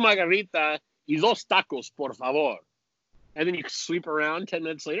 otro margarita y dos tacos, por favor. And then you sweep around 10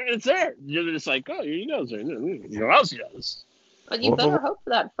 minutes later, and it's there. You're just like, oh, here you go. Your house does. But you better hope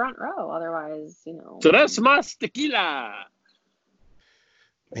for that front row, otherwise, Tres más tequila.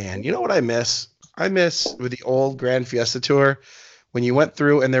 Man, you know what I miss? I miss with the old Grand Fiesta Tour when you went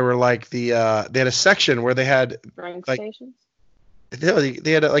through and there were like they had a section where they had drink stations.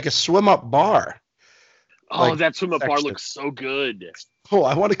 They had like a swim up bar. Oh, that swim up bar looks so good. Oh,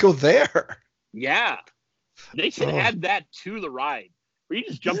 I want to go there. Yeah, they should add that to the ride where you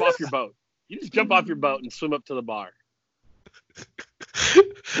just jump off your boat. You just jump off your boat and swim up to the bar. I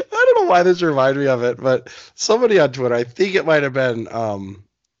don't know why this reminded me of it, but somebody on Twitter, I think it might have been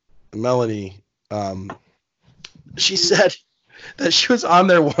Melanie. She said that she was on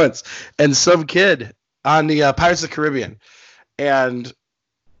there once, and some kid on the Pirates of the Caribbean, and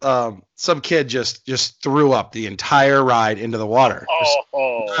some kid just threw up the entire ride into the water.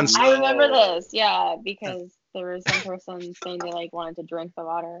 I remember this, because there was some person saying they wanted to drink the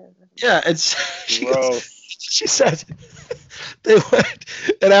water. Yeah, she said they went,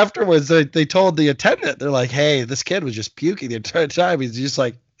 and afterwards they told the attendant, they're like, "Hey, this kid was just puking the entire time." He's just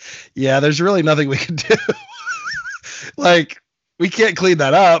like, "Yeah, there's really nothing we can do." Like, we can't clean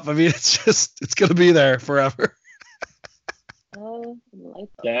that up. I mean, it's gonna be there forever.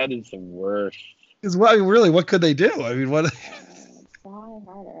 That is the worst. Because what could they do? I mean, what? Try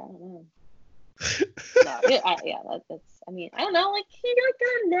harder. I don't know. That's. I mean, I don't know. Like, can you get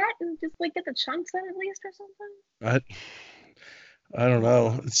a net and just get the chunks out at least or something? I don't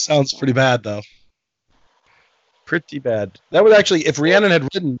know. It sounds pretty bad though. Pretty bad. That would actually, if Rhiannon had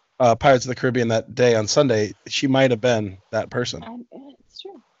ridden Pirates of the Caribbean that day on Sunday, she might have been that person. It's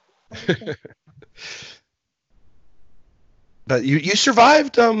true. But you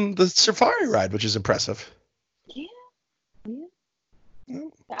survived the safari ride, which is impressive. Yeah.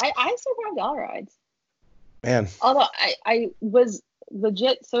 I survived all rides. Man. Although I was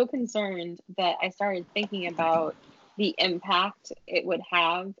legit so concerned that I started thinking about the impact it would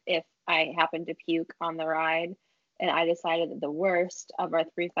have if I happened to puke on the ride. And I decided that the worst of our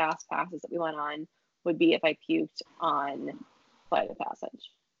 3 fast passes that we went on would be if I puked on Flight of Passage.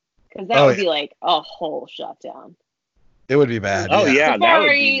 Because that would be like a whole shutdown. It would be bad. Oh, yeah.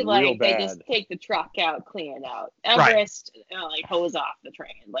 Safari, that would be real bad. They just take the truck out, clean it out. Everest, hose off the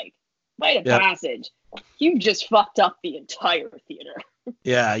train. Like, Flight of Passage, you just fucked up the entire theater.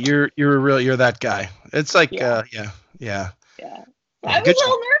 Yeah, you're that guy. It's like, yeah. I was a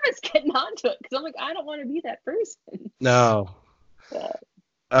little nervous getting onto it because I'm like, I don't want to be that person. No.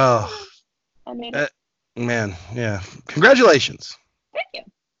 I made it. Man, yeah. Congratulations. Thank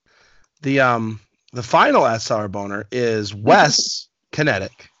you. The final SR boner is Wes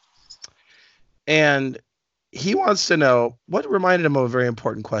Kinetic. And he wants to know what reminded him of a very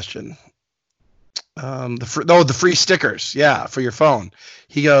important question. The free stickers, for your phone.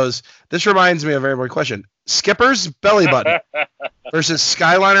 He goes, this reminds me of a very important question. Skipper's belly button versus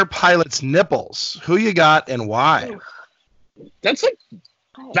Skyliner pilot's nipples. Who you got and why? That's like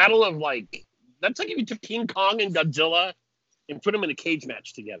battle of that's like if you took King Kong and Godzilla and put them in a cage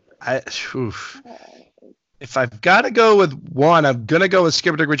match together. If I've got to go with one, I'm gonna go with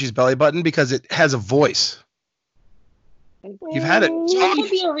Skipper Dick Ritchie's belly button because it has a voice. You've had it. That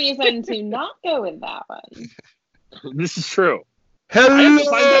would be a reason to not go with that one. This is true. Hello. I have to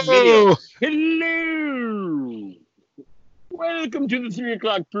find that video. Hello. Welcome to the 3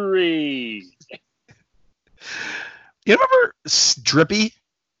 o'clock parade. You remember Drippy?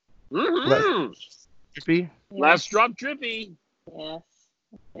 Mm-hmm. Drippy. Last drop Drippy. Yes.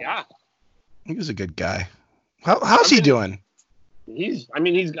 Yeah. He was a good guy. How's he doing?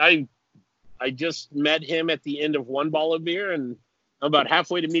 I just met him at the end of one ball of beer, and I'm about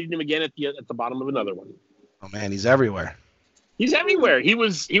halfway to meeting him again at the bottom of another one. Oh man, he's everywhere. He's everywhere. He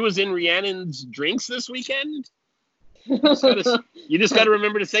was in Rhiannon's drinks this weekend. You just got to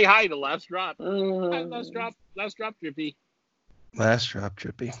remember to say hi to Last Drop. Hi, Last Drop Drippy. Last Drop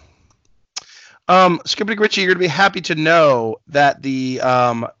Drippy. Skippity Richie, you're gonna be happy to know that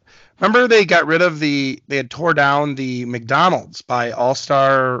remember they got rid of they had tore down the McDonald's by All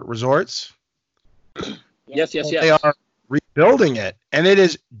Star Resorts. Yes. They are rebuilding it, and it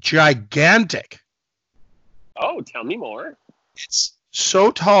is gigantic. Oh, tell me more. It's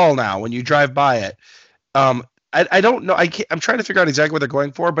so tall now when you drive by it. I don't know. I'm trying to figure out exactly what they're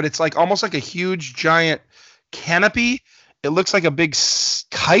going for, but it's like almost like a huge giant canopy. It looks like a big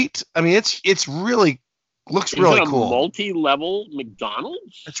kite. I mean, it's really looks really cool. Multi-level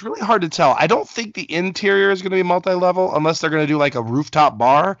McDonald's? It's really hard to tell. I don't think the interior is going to be multi-level unless they're going to do like a rooftop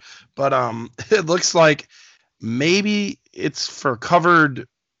bar. But it looks like maybe it's for covered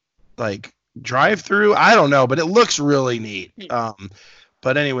like drive-through. I don't know, but it looks really neat.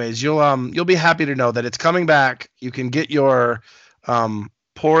 But anyways, you'll be happy to know that it's coming back. You can get your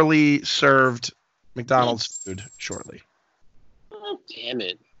poorly served McDonald's food shortly. Oh, damn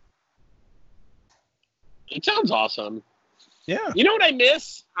it. It sounds awesome. Yeah. You know what I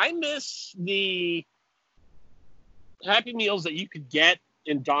miss? I miss the Happy Meals that you could get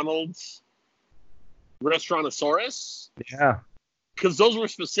in Donald's Restaurantosaurus. Yeah. Because those were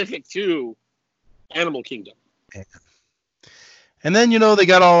specific to Animal Kingdom. Yeah. And then, they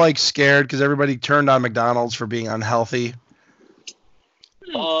got all like scared because everybody turned on McDonald's for being unhealthy.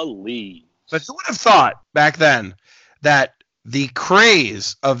 Please. But who would have thought back then that the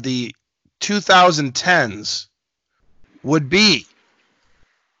craze of the 2010s would be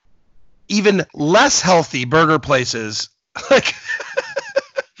even less healthy burger places?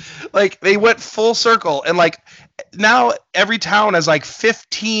 Like they went full circle, and like now every town has like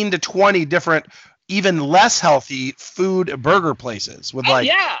 15 to 20 different even less healthy food burger places with like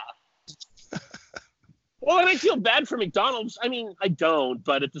yeah. Well, and I feel bad for McDonald's. I mean, I don't,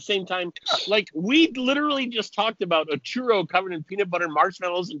 but at the same time, like we literally just talked about a churro covered in peanut butter,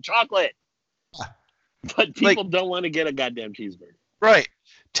 marshmallows, and chocolate. But people don't want to get a goddamn cheeseburger. Right.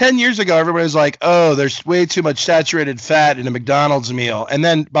 10 years ago, everybody was like, oh, there's way too much saturated fat in a McDonald's meal. And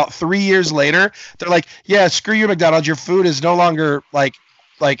then about 3 years later, they're like, yeah, screw you, McDonald's. Your food is no longer like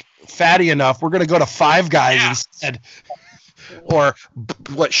fatty enough. We're going to go to Five Guys instead. Or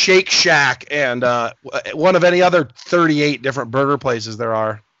Shake Shack and one of any other 38 different burger places there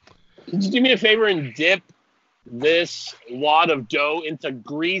are. Could you do me a favor and dip this wad of dough into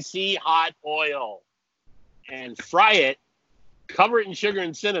greasy hot oil and fry it, cover it in sugar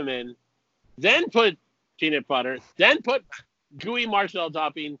and cinnamon, then put peanut butter, then put gooey marshmallow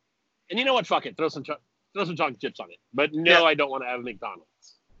topping, and you know what? Fuck it. Throw some chocolate chips on it. But no, I don't want to have McDonald's.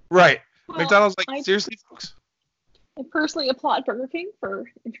 Right. Well, McDonald's, seriously, folks? I personally applaud Burger King for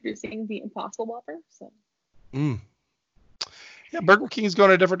introducing the Impossible Whopper. So. Yeah, Burger King is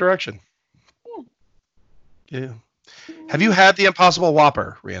going a different direction. Yeah. Have you had the Impossible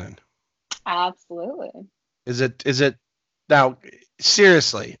Whopper, Rhiannon? Absolutely. Is it now?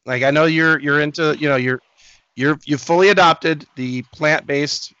 Seriously, like I know you're into you've fully adopted the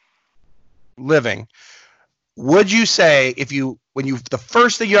plant-based living. Would you say the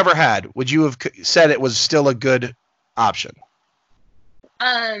first thing you ever had, would you have said it was still a good option?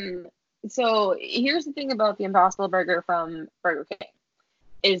 So here's the thing about the Impossible Burger from Burger King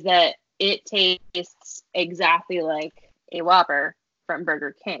is that it tastes exactly like a Whopper from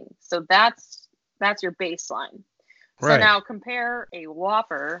Burger King. So that's your baseline. Right. So now compare a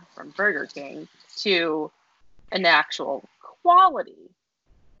Whopper from Burger King to an actual quality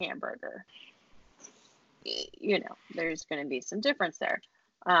hamburger. There's going to be some difference there.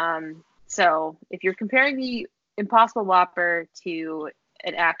 So if you're comparing the Impossible Whopper to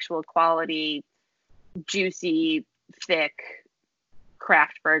an actual quality, juicy, thick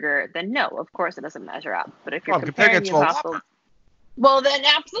Kraft burger, then no, of course it doesn't measure up. But if you're comparing the Impossible, well, then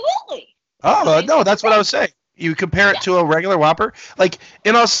absolutely. Oh no, that's what I was saying. You compare it to a regular Whopper, like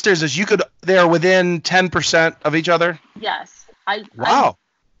in all seriousness, they're within 10% of each other. Yes, Wow.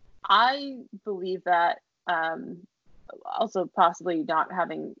 I believe that. Also, possibly not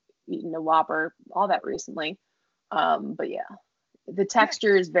having eaten a Whopper all that recently, but yeah, the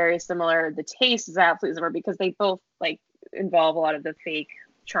texture is very similar. The taste is absolutely similar because they both involve a lot of the fake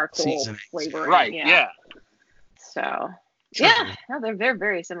charcoal flavoring. Right. Yeah. So True. yeah, no, they're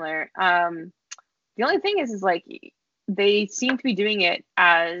very similar. The only thing is like they seem to be doing it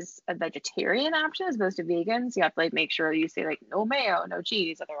as a vegetarian option as opposed to vegan. So you have to like make sure you say like no mayo, no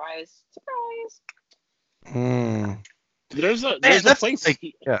cheese, otherwise surprise. There's a place.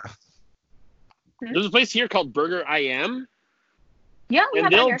 There's a place here called Burger I Am. Yeah,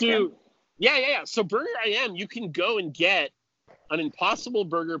 and they'll do. Yeah. So Burger I Am, you can go and get an Impossible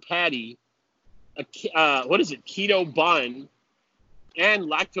Burger patty, keto bun, and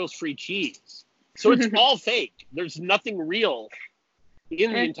lactose-free cheese. So it's all fake. There's nothing real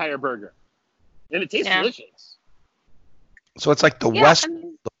in the entire burger, and it tastes delicious. So it's like the West.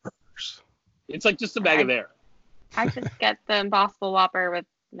 Burgers. It's like just a bag of air. I just get the Impossible Whopper with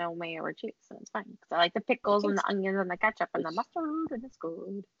no mayo or cheese, and it's fine. Because I like the pickles and the onions and the ketchup and the mustard, and it's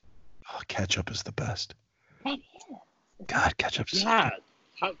good. Oh, ketchup is the best. It is. God, ketchup's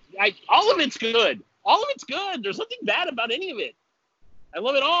all of it's good. All of it's good. There's nothing bad about any of it. I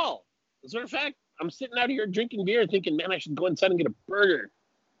love it all. As a matter of fact, I'm sitting out here drinking beer thinking, man, I should go inside and get a burger.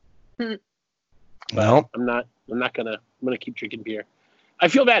 Well, I'm gonna keep drinking beer. I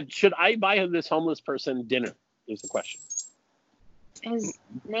feel bad. Should I buy this homeless person dinner? Is the question. His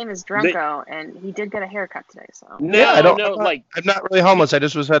name is Drunko, and he did get a haircut today. So I'm not really homeless. I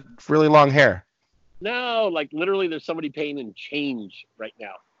just had really long hair. No, like literally, there's somebody paying in change right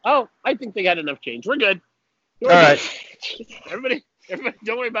now. Oh, I think they got enough change. We're good. All right. Everybody,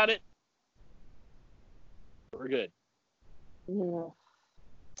 don't worry about it. We're good. Well,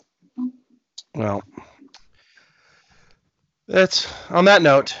 that's on that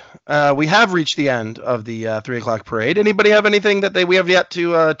note. We have reached the end of the 3:00 parade. Anybody have anything that we have yet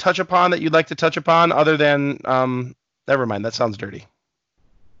to touch upon that you'd like to touch upon, other than never mind. That sounds dirty.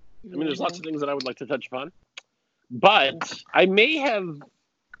 I mean, there's lots of things that I would like to touch upon, but I may have.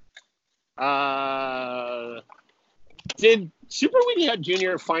 Did Super Weenie Hut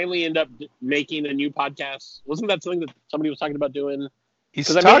Jr. finally end up making a new podcast? Wasn't that something that somebody was talking about doing?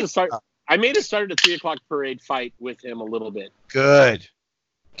 Because I made a start at a 3:00 parade fight with him a little bit. Good.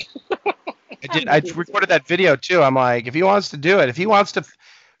 I recorded that video too. I'm like, if he wants to do it,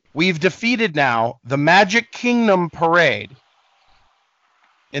 we've defeated now the Magic Kingdom parade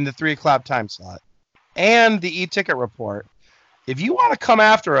in the 3:00 time slot and the e-ticket report. If you want to come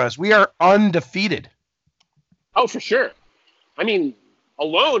after us, we are undefeated. Oh, for sure. I mean,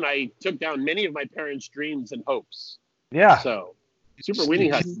 alone, I took down many of my parents' dreams and hopes. Yeah. So, Super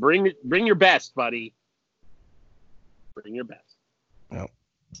Weenie Hut, bring your best, buddy. Bring your best. Well,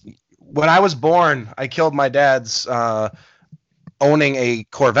 when I was born, I killed my dad's owning a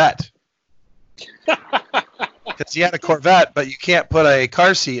Corvette. Because he had a Corvette, but you can't put a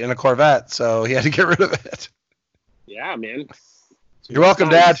car seat in a Corvette, so he had to get rid of it. Yeah, man. You're welcome,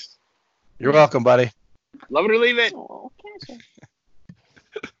 Dad. You're welcome, buddy. Love it or leave it. Oh,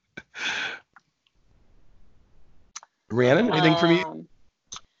 Rhiannon, anything from you?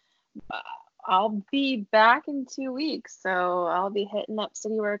 I'll be back in 2 weeks, so I'll be hitting up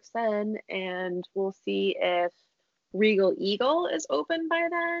CityWorks then, and we'll see if Regal Eagle is open by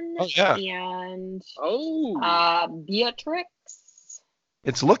then. Oh, yeah. And Beatrix.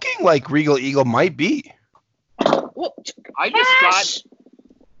 It's looking like Regal Eagle might be. I just got...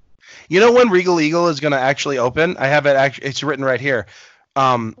 You know when Regal Eagle is going to actually open? I have it it's written right here.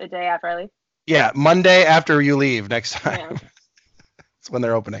 The day after I leave? Yeah, Monday after you leave next time. Yeah. That's when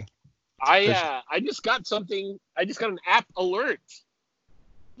they're opening. I just got something. I just got an app alert.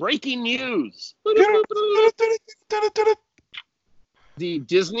 Breaking news. The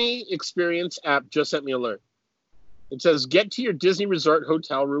Disney Experience app just sent me an alert. It says, get to your Disney Resort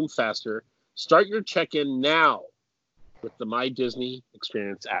hotel room faster. Start your check-in now with the My Disney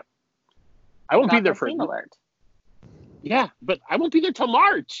Experience app. I won't be there for alert. Yeah, but I won't be there till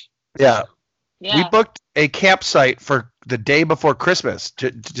March. Yeah. We booked a campsite for the day before Christmas,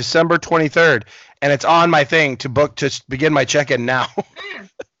 December 23rd, and it's on my thing to begin my check-in now. No,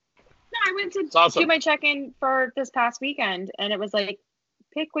 I went to do my check-in for this past weekend, and it was like,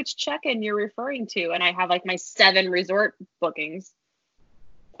 pick which check-in you're referring to, and I have like my 7 resort bookings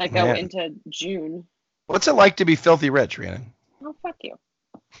that go into June. What's it like to be filthy rich, Rhiannon? Oh, fuck you.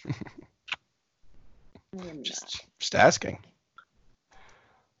 Just asking.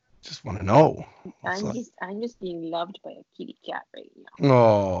 Just want to know. I'm just being loved by a kitty cat right now.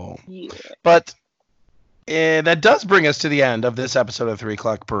 Oh. Yeah. But that does bring us to the end of this episode of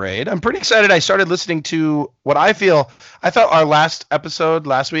 3:00 Parade. I'm pretty excited. I started listening to what I felt our last episode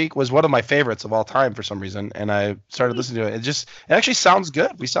last week was one of my favorites of all time for some reason, and I started listening to it. It actually sounds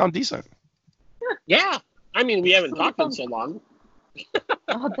good. We sound decent. Yeah. I mean, we haven't talked in so long.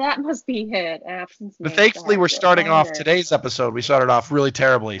 Oh, that must be it. Absence. But thankfully, we're starting off today's episode. We started off really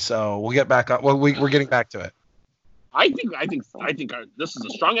terribly, so we'll get back up. Well, we're getting back to it. I think this is a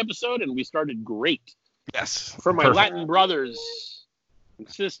strong episode, and we started great. Yes. For my Latin brothers and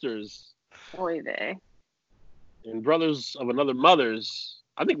sisters, Oy vey. And brothers of another mother's,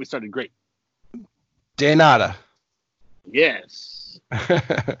 I think we started great. De nada. Yes.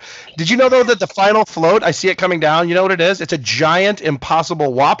 Did you know, though, that the final float, I see it coming down. You know what it is? It's a giant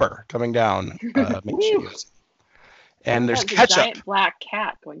Impossible Whopper coming down. And there's ketchup. A giant black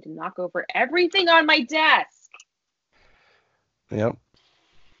cat going to knock over everything on my desk. Yep.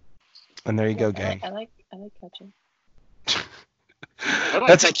 And there you go, gang. I like ketchup.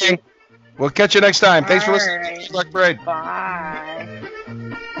 That's it, King. We'll catch you next time. Thanks for listening to Select Parade. Bye.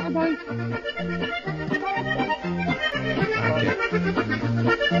 Bye-bye.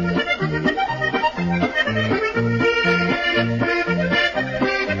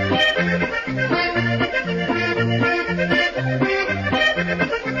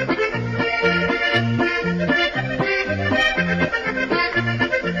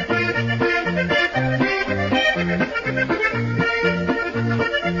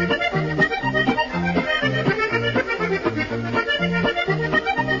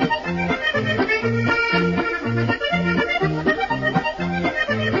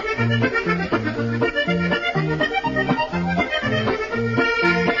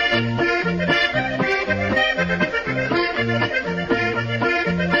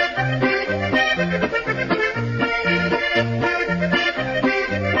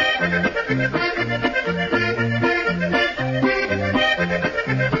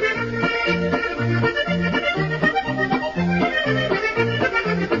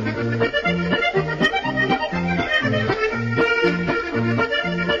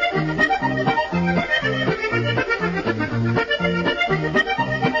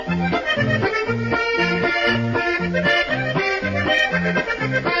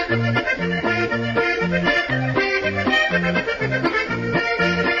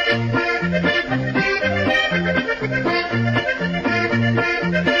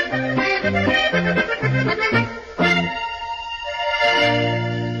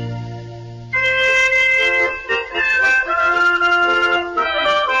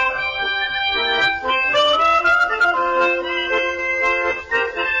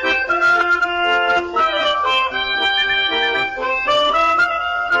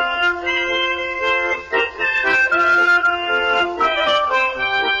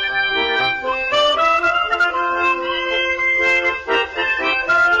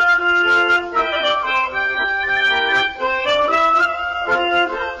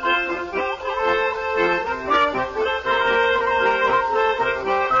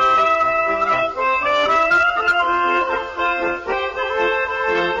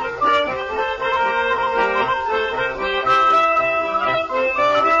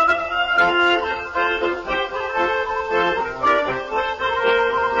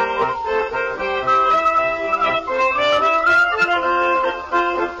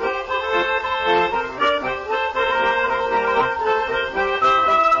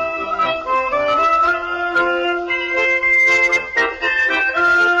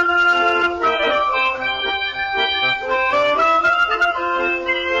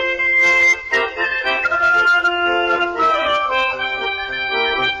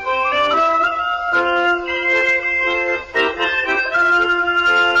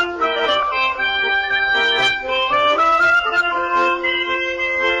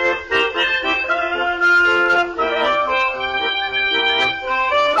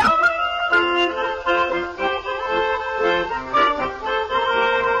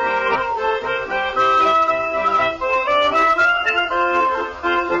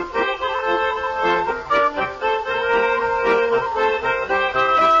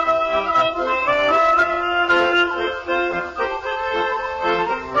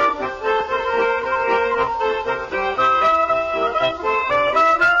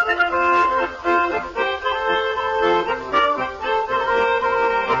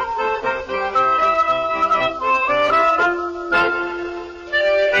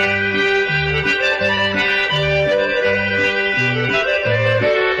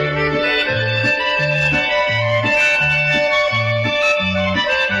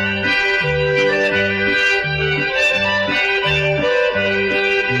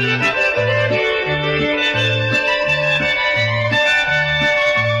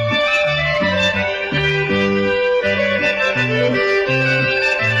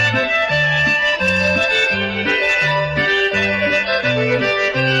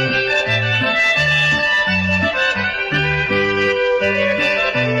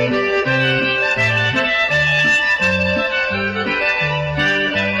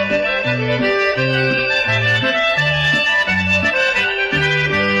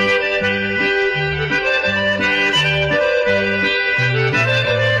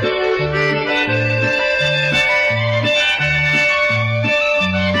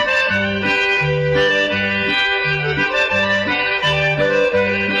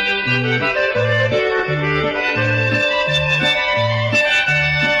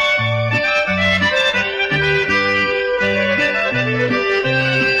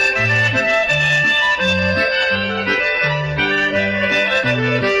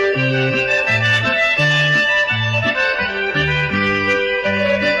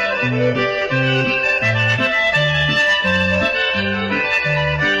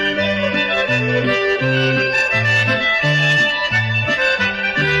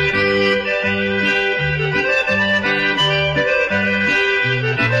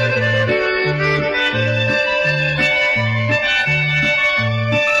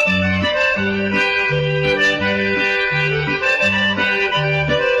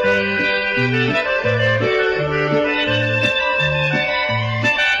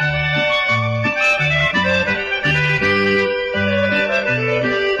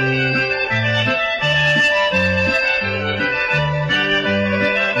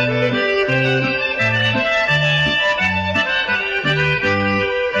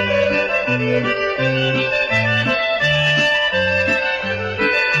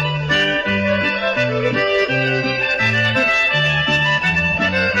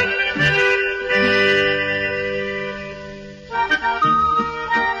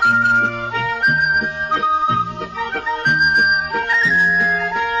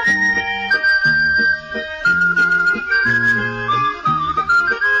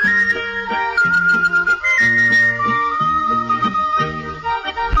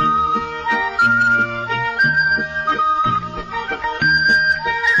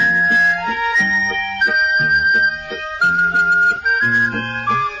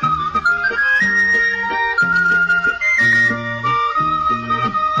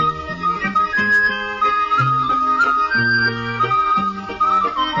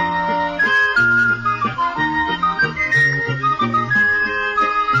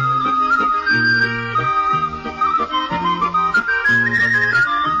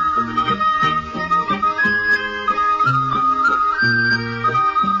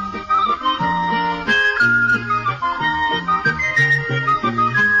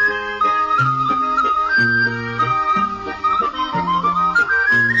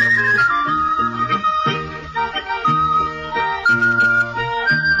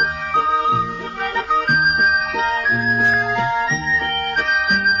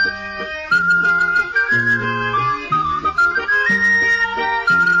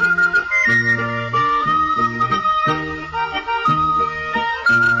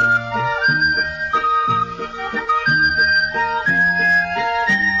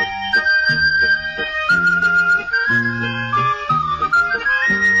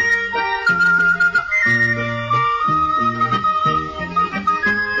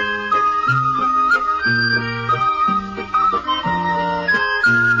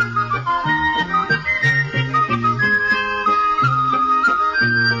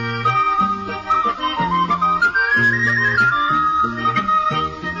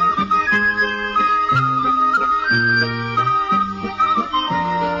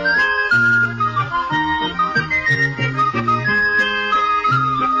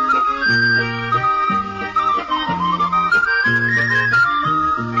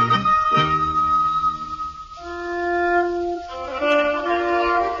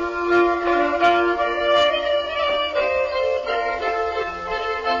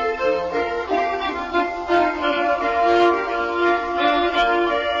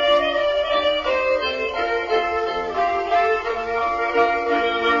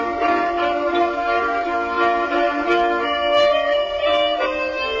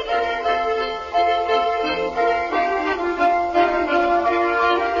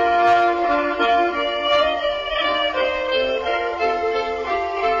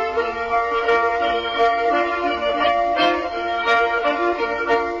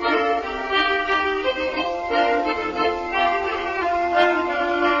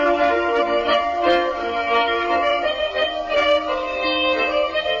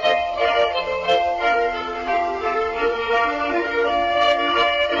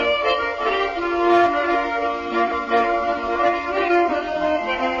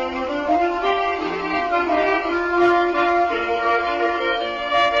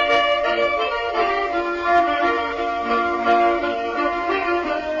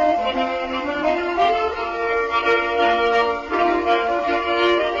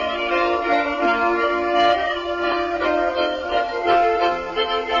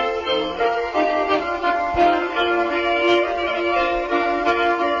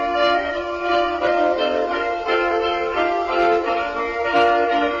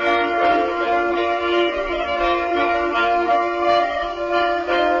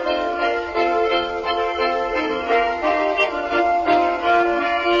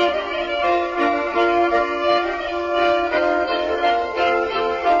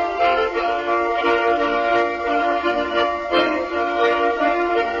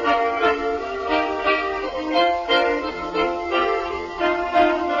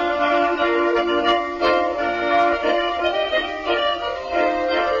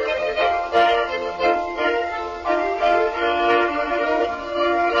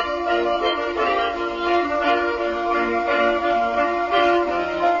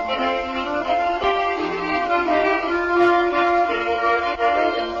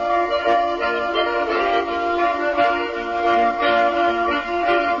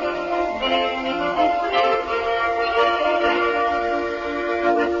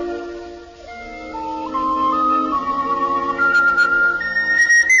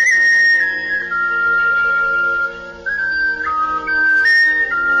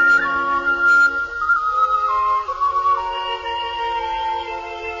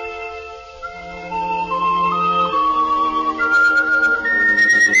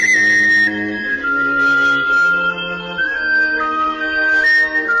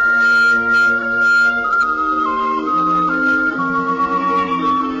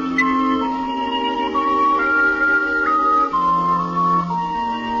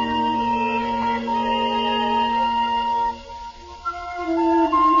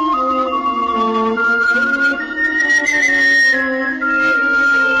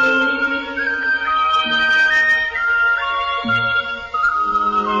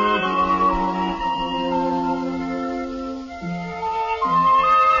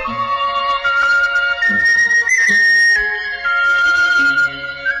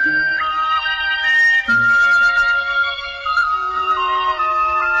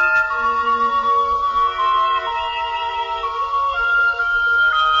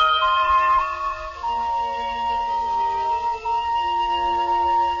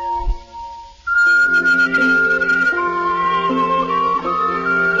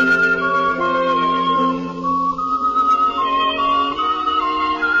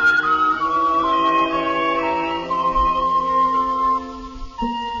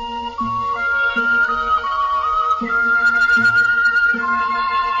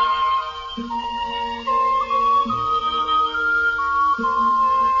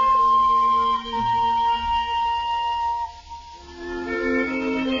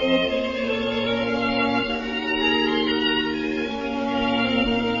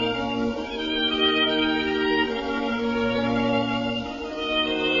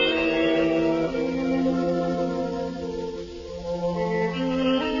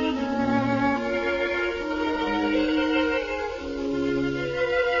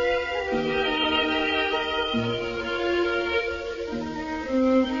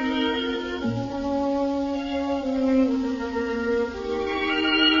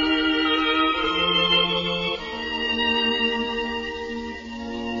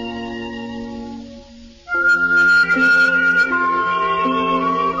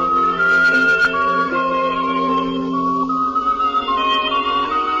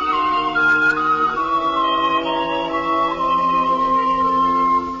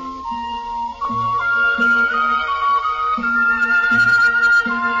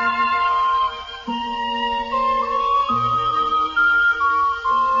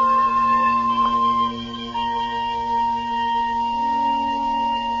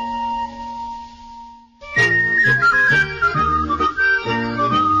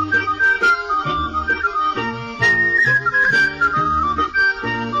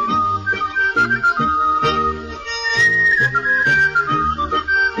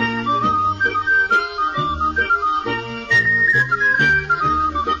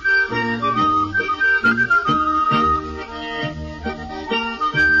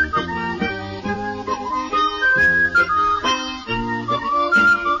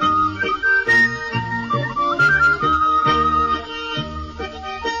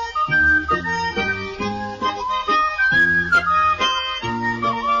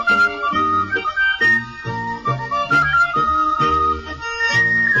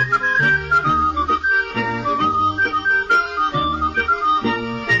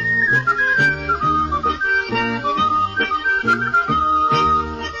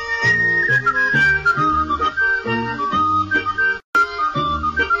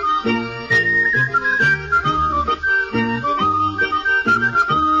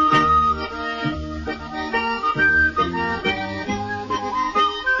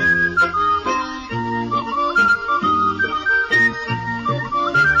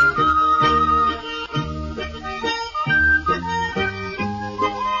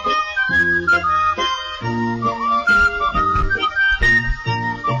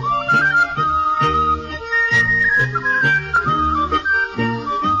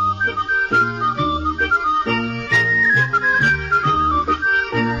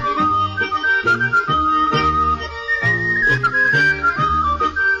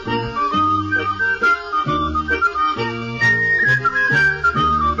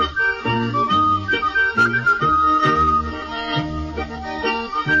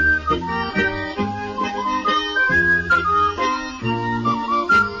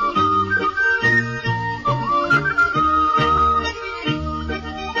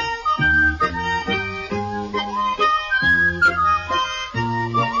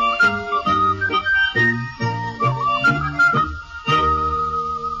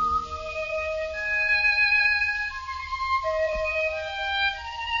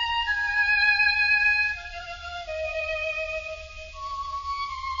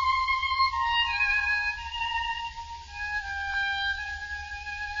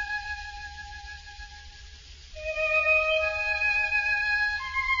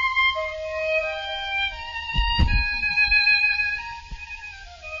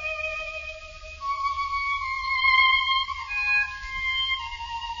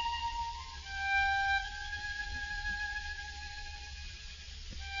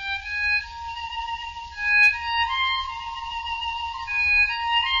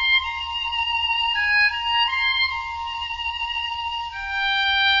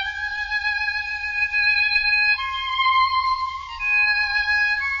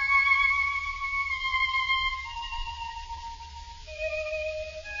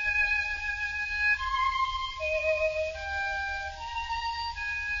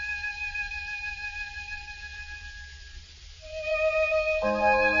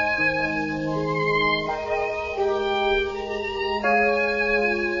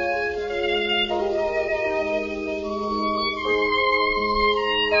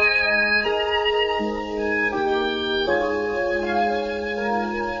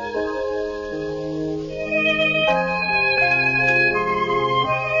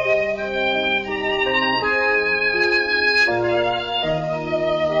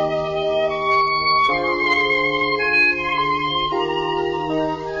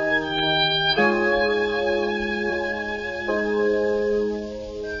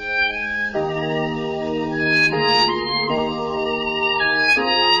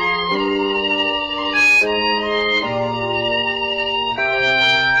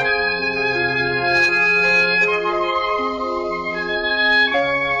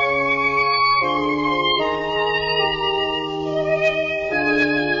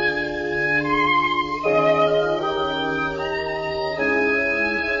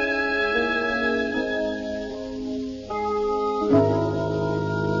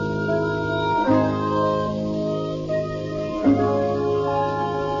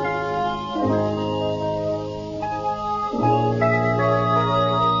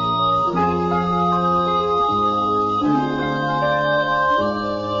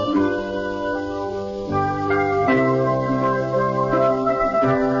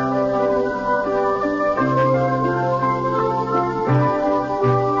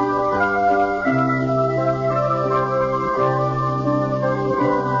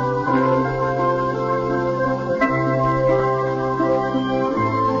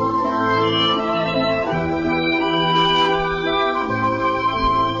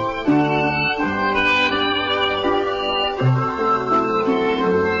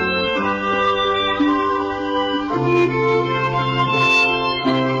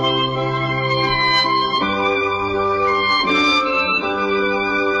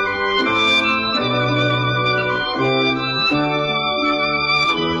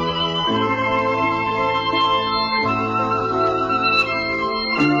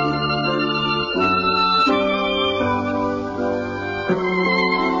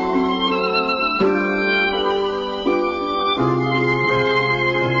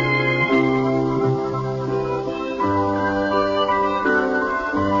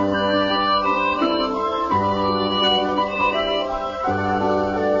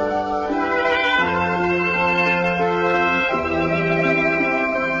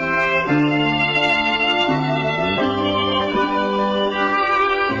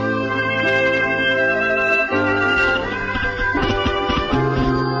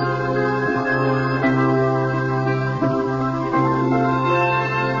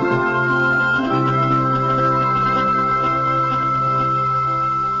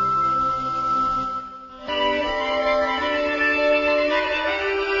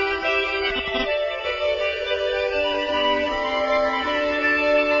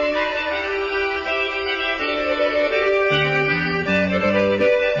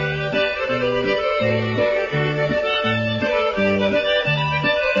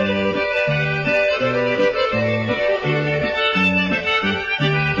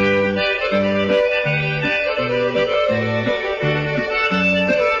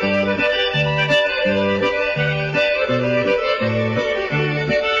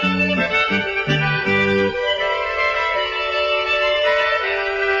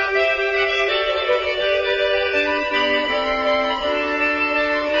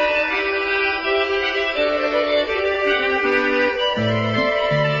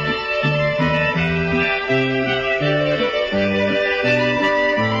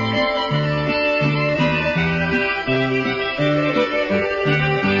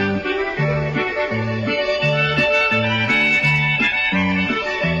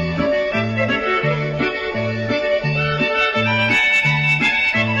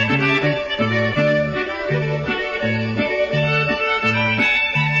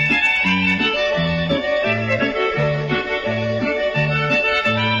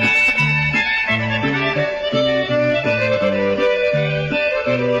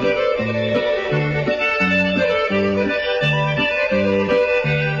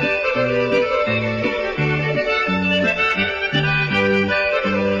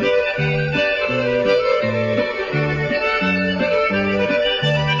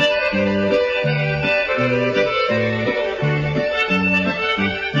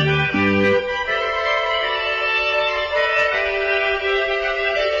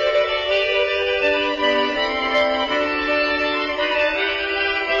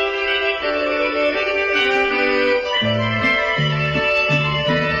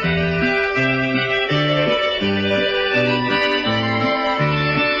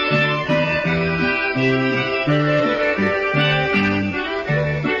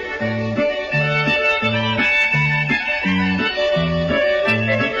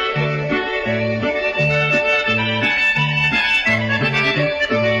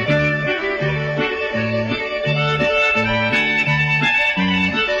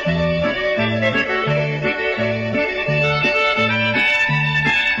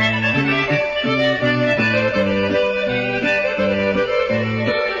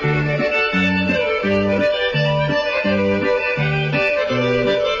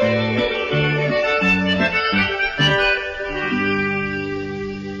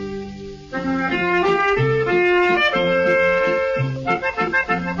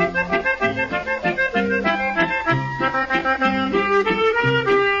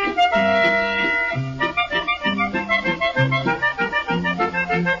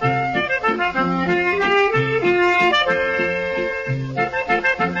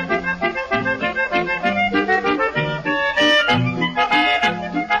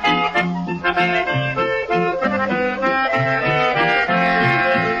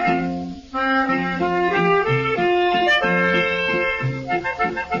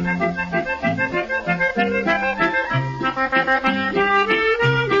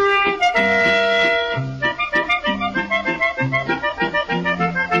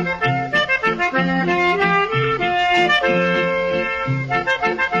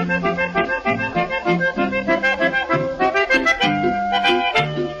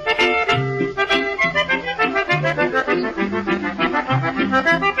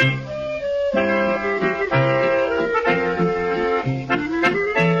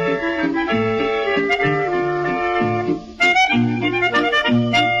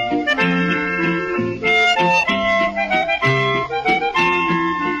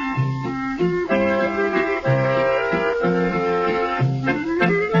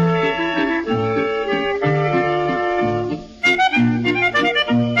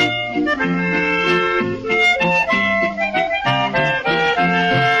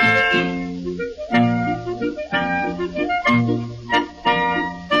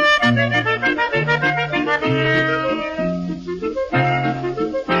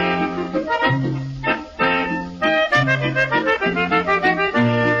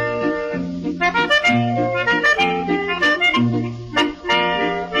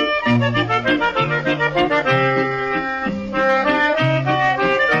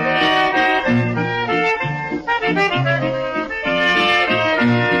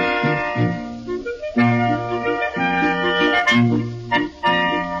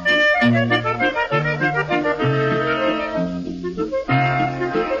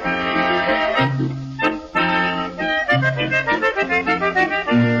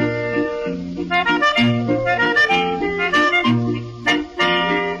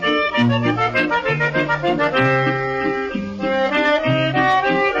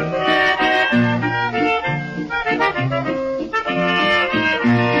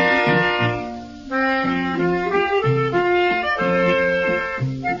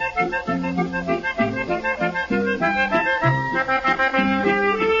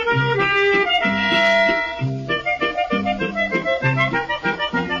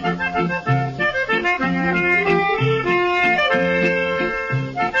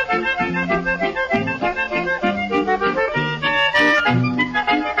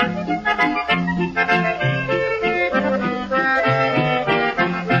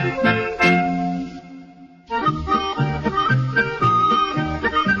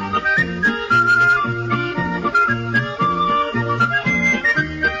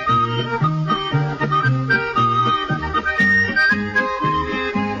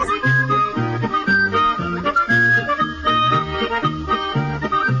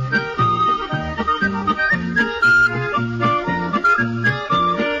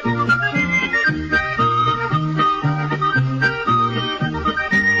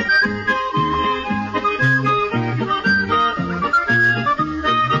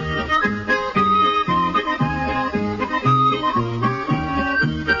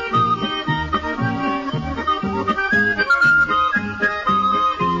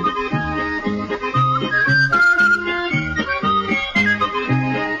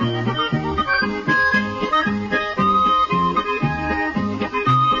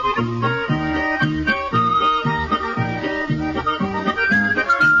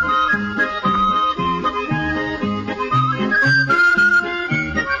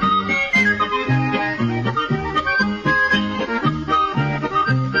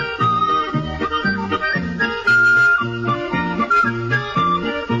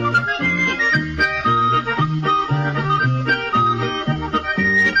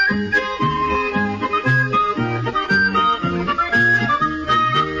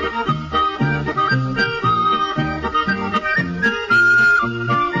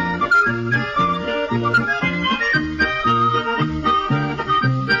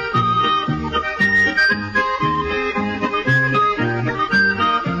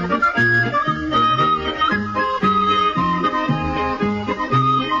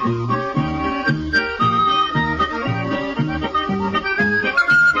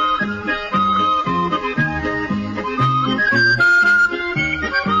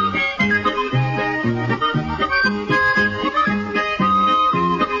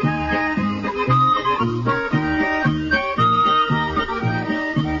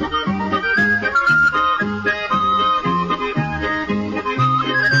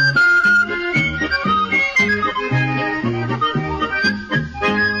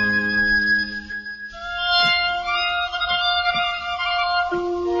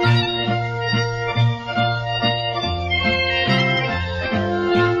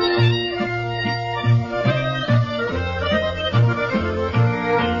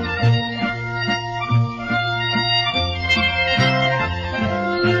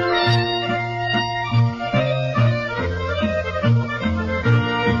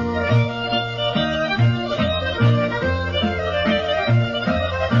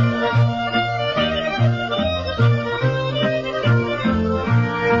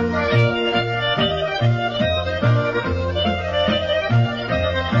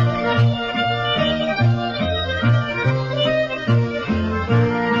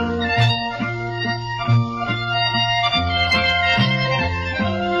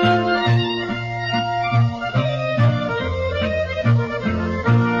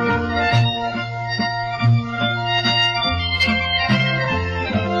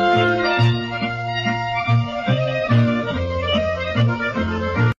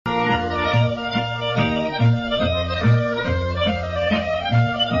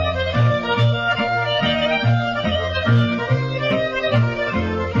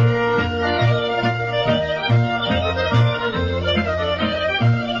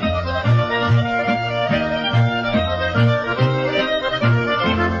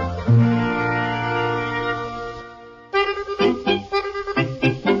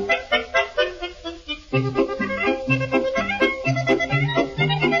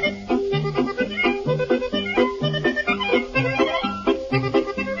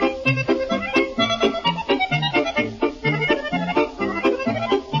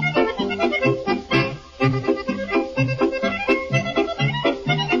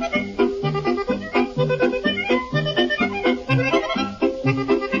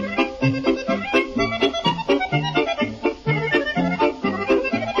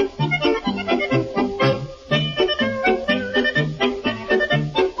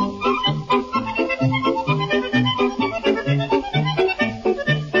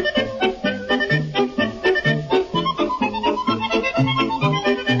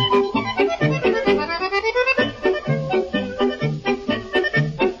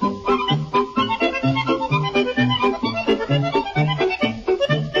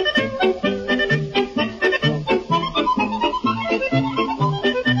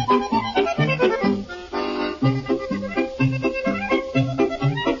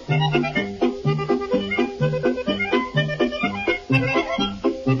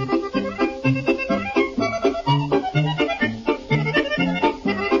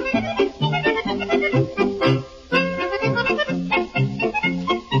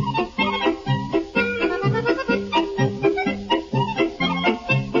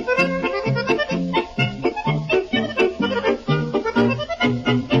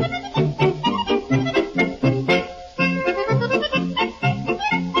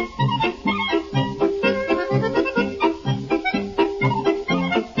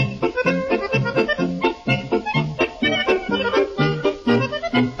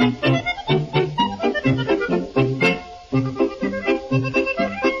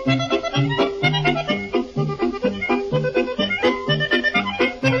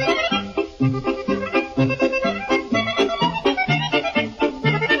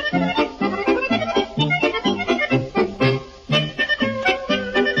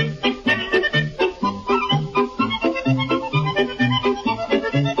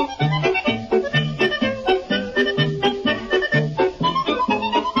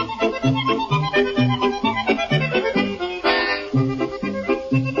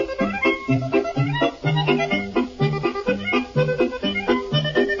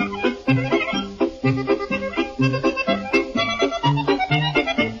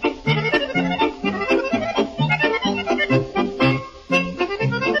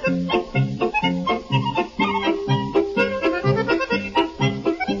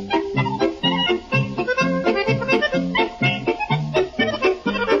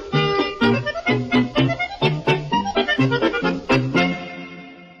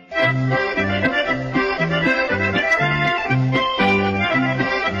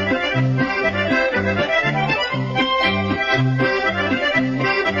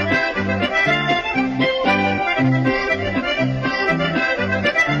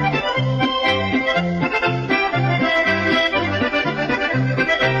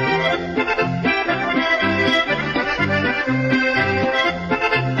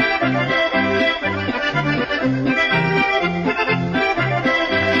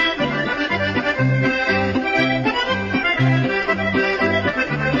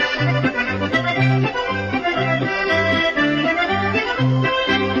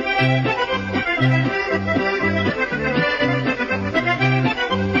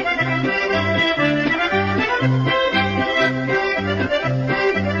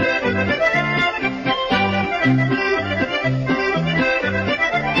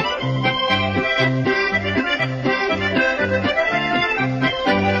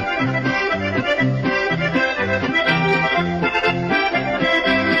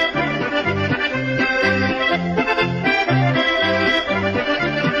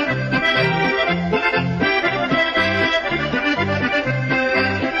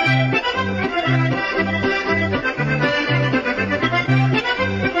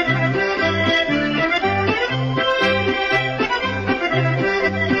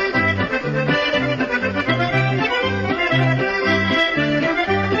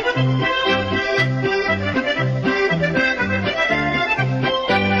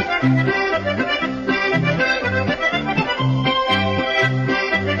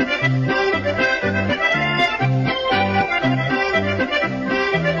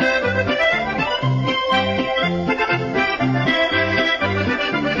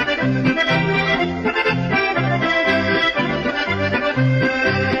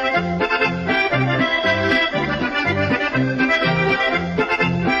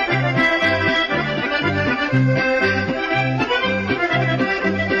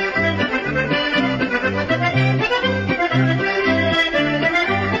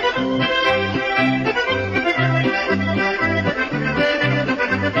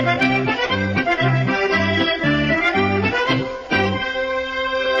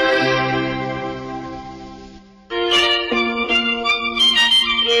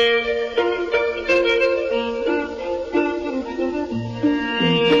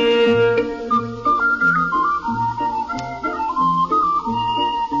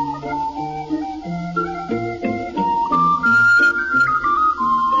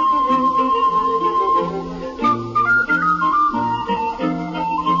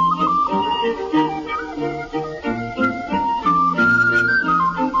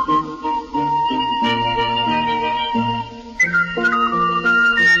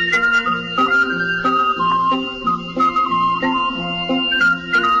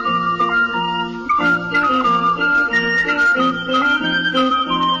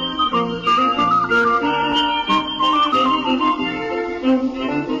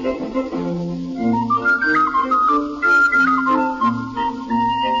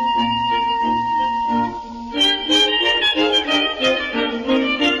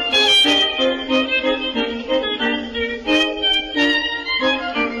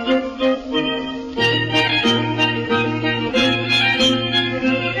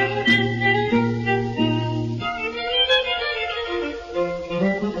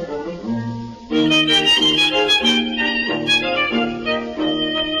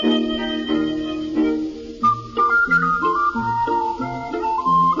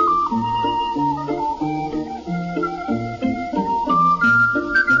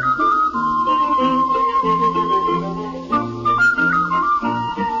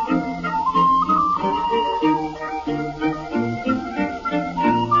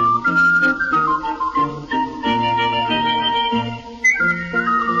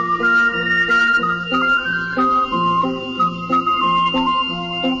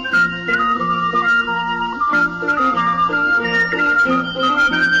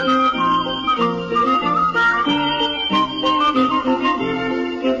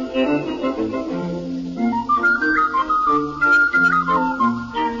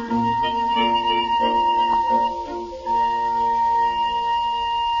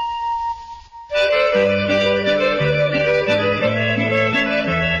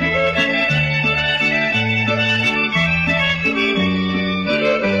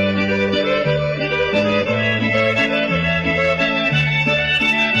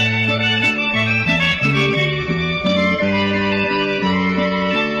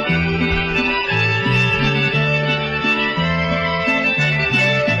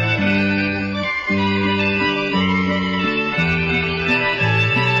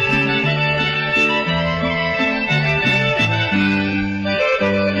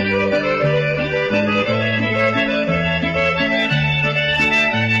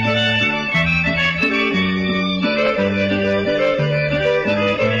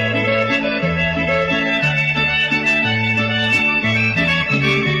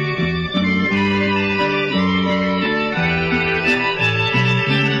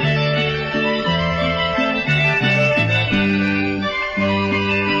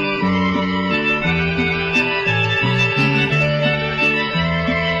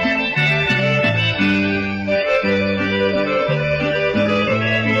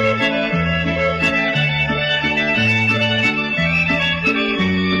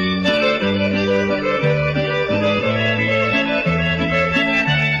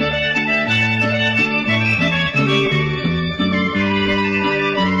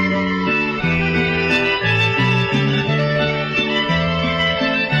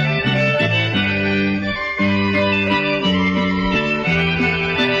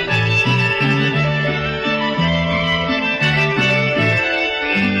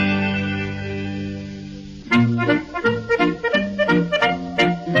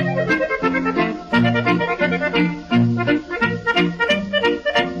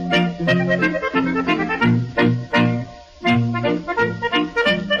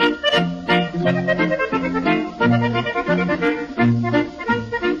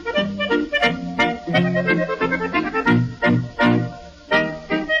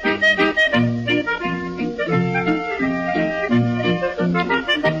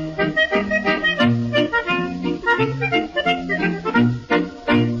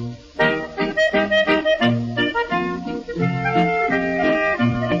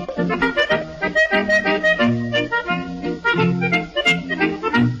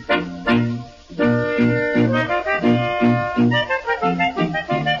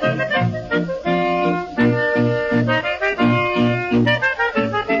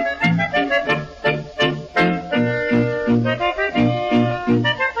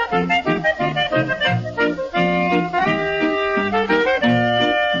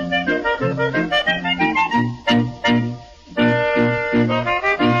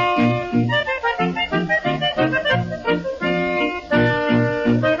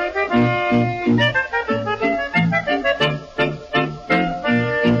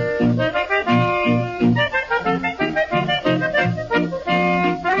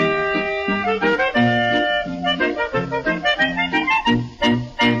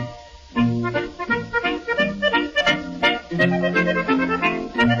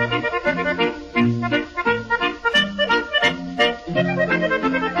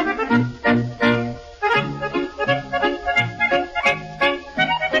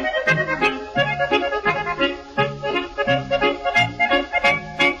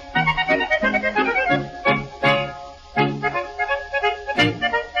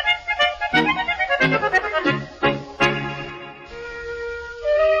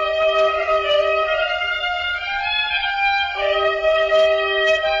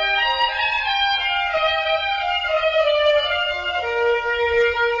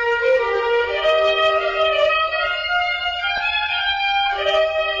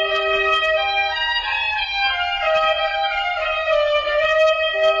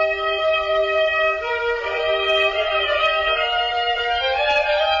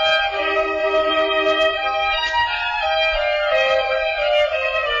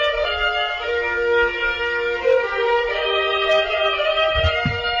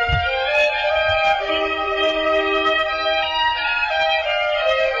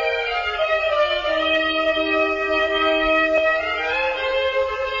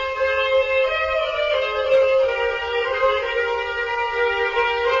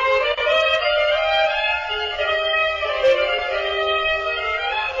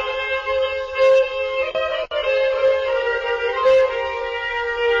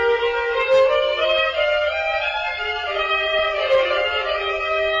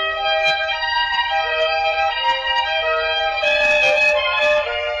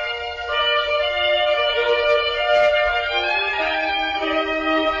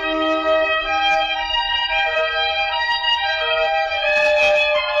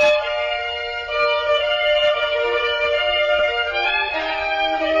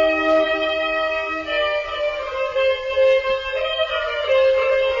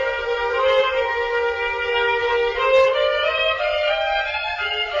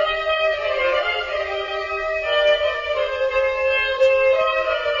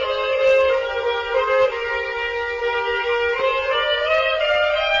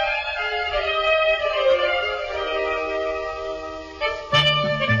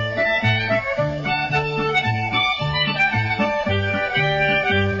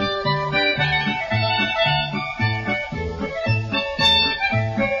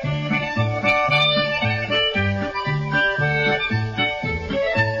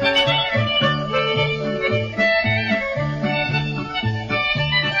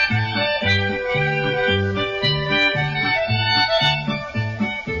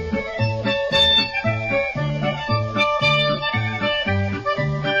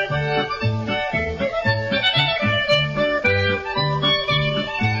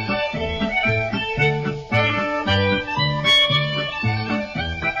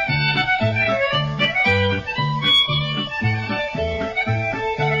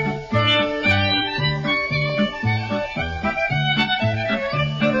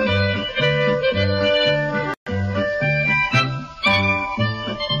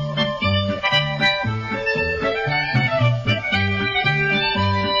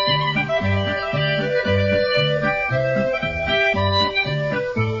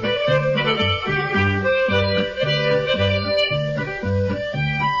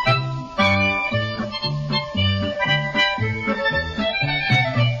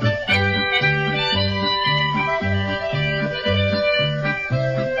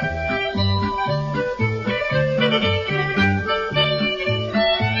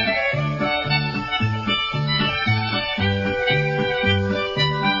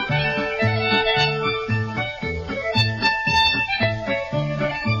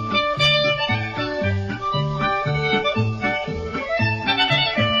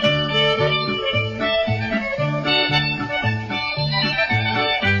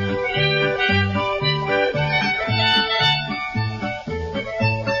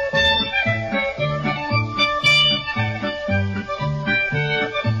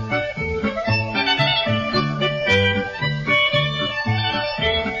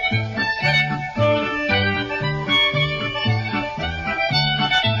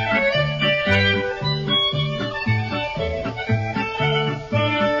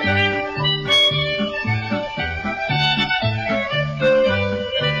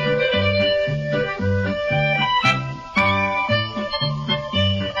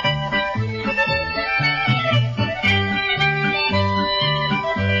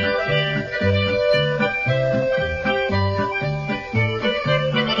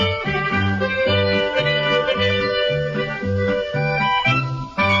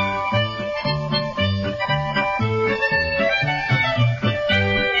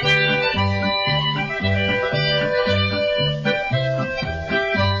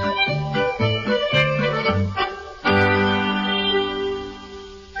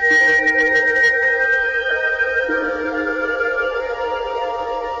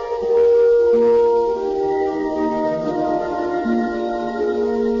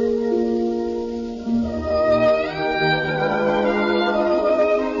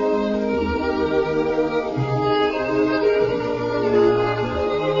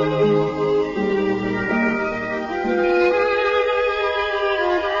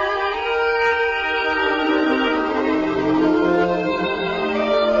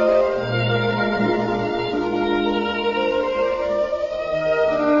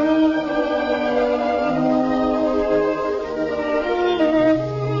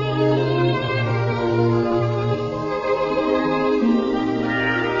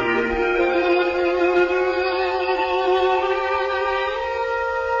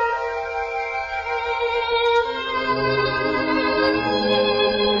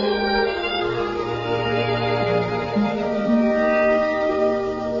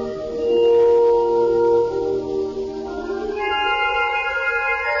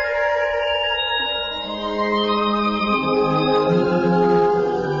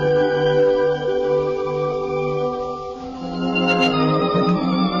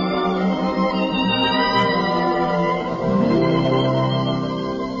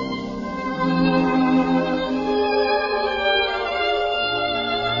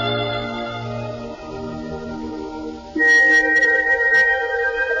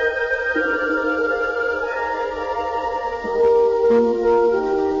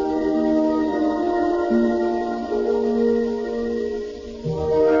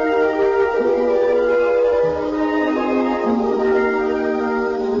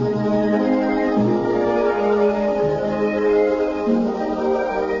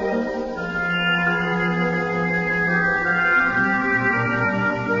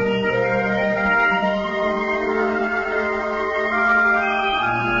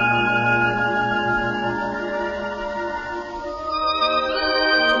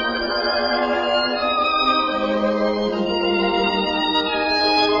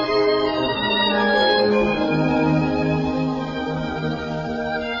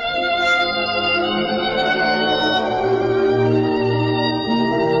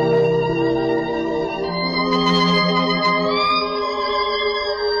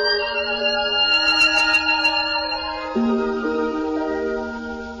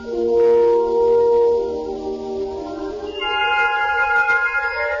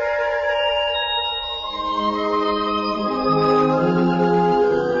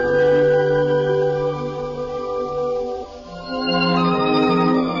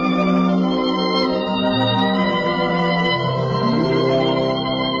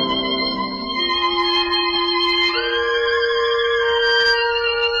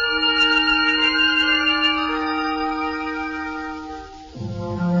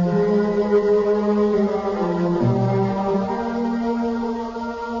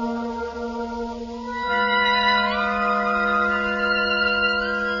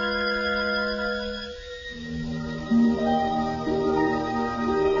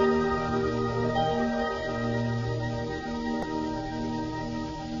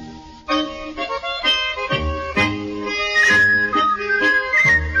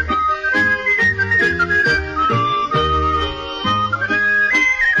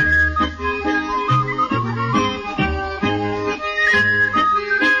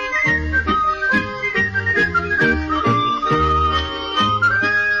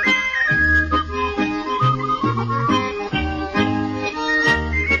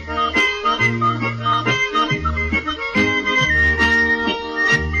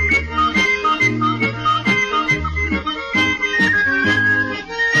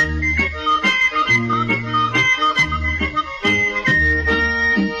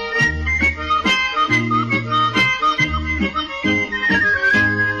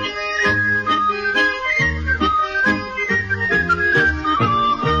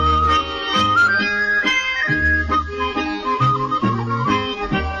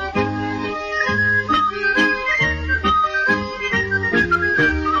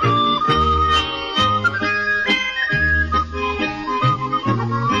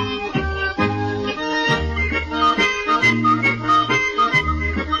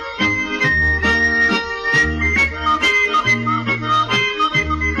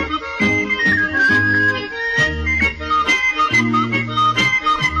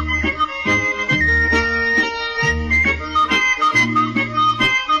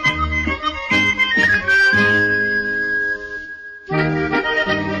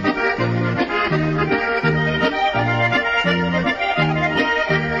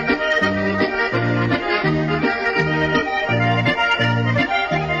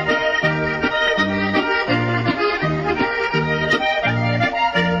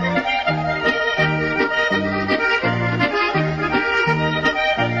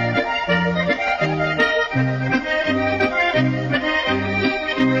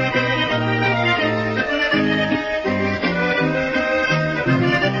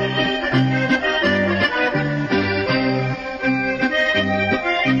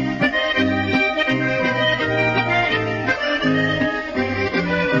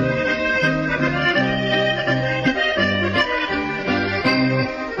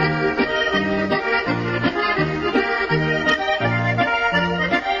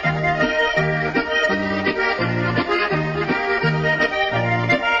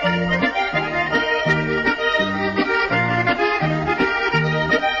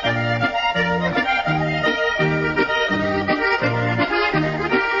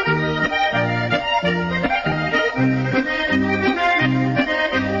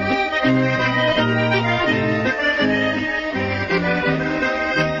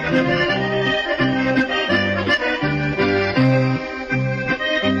 Bye.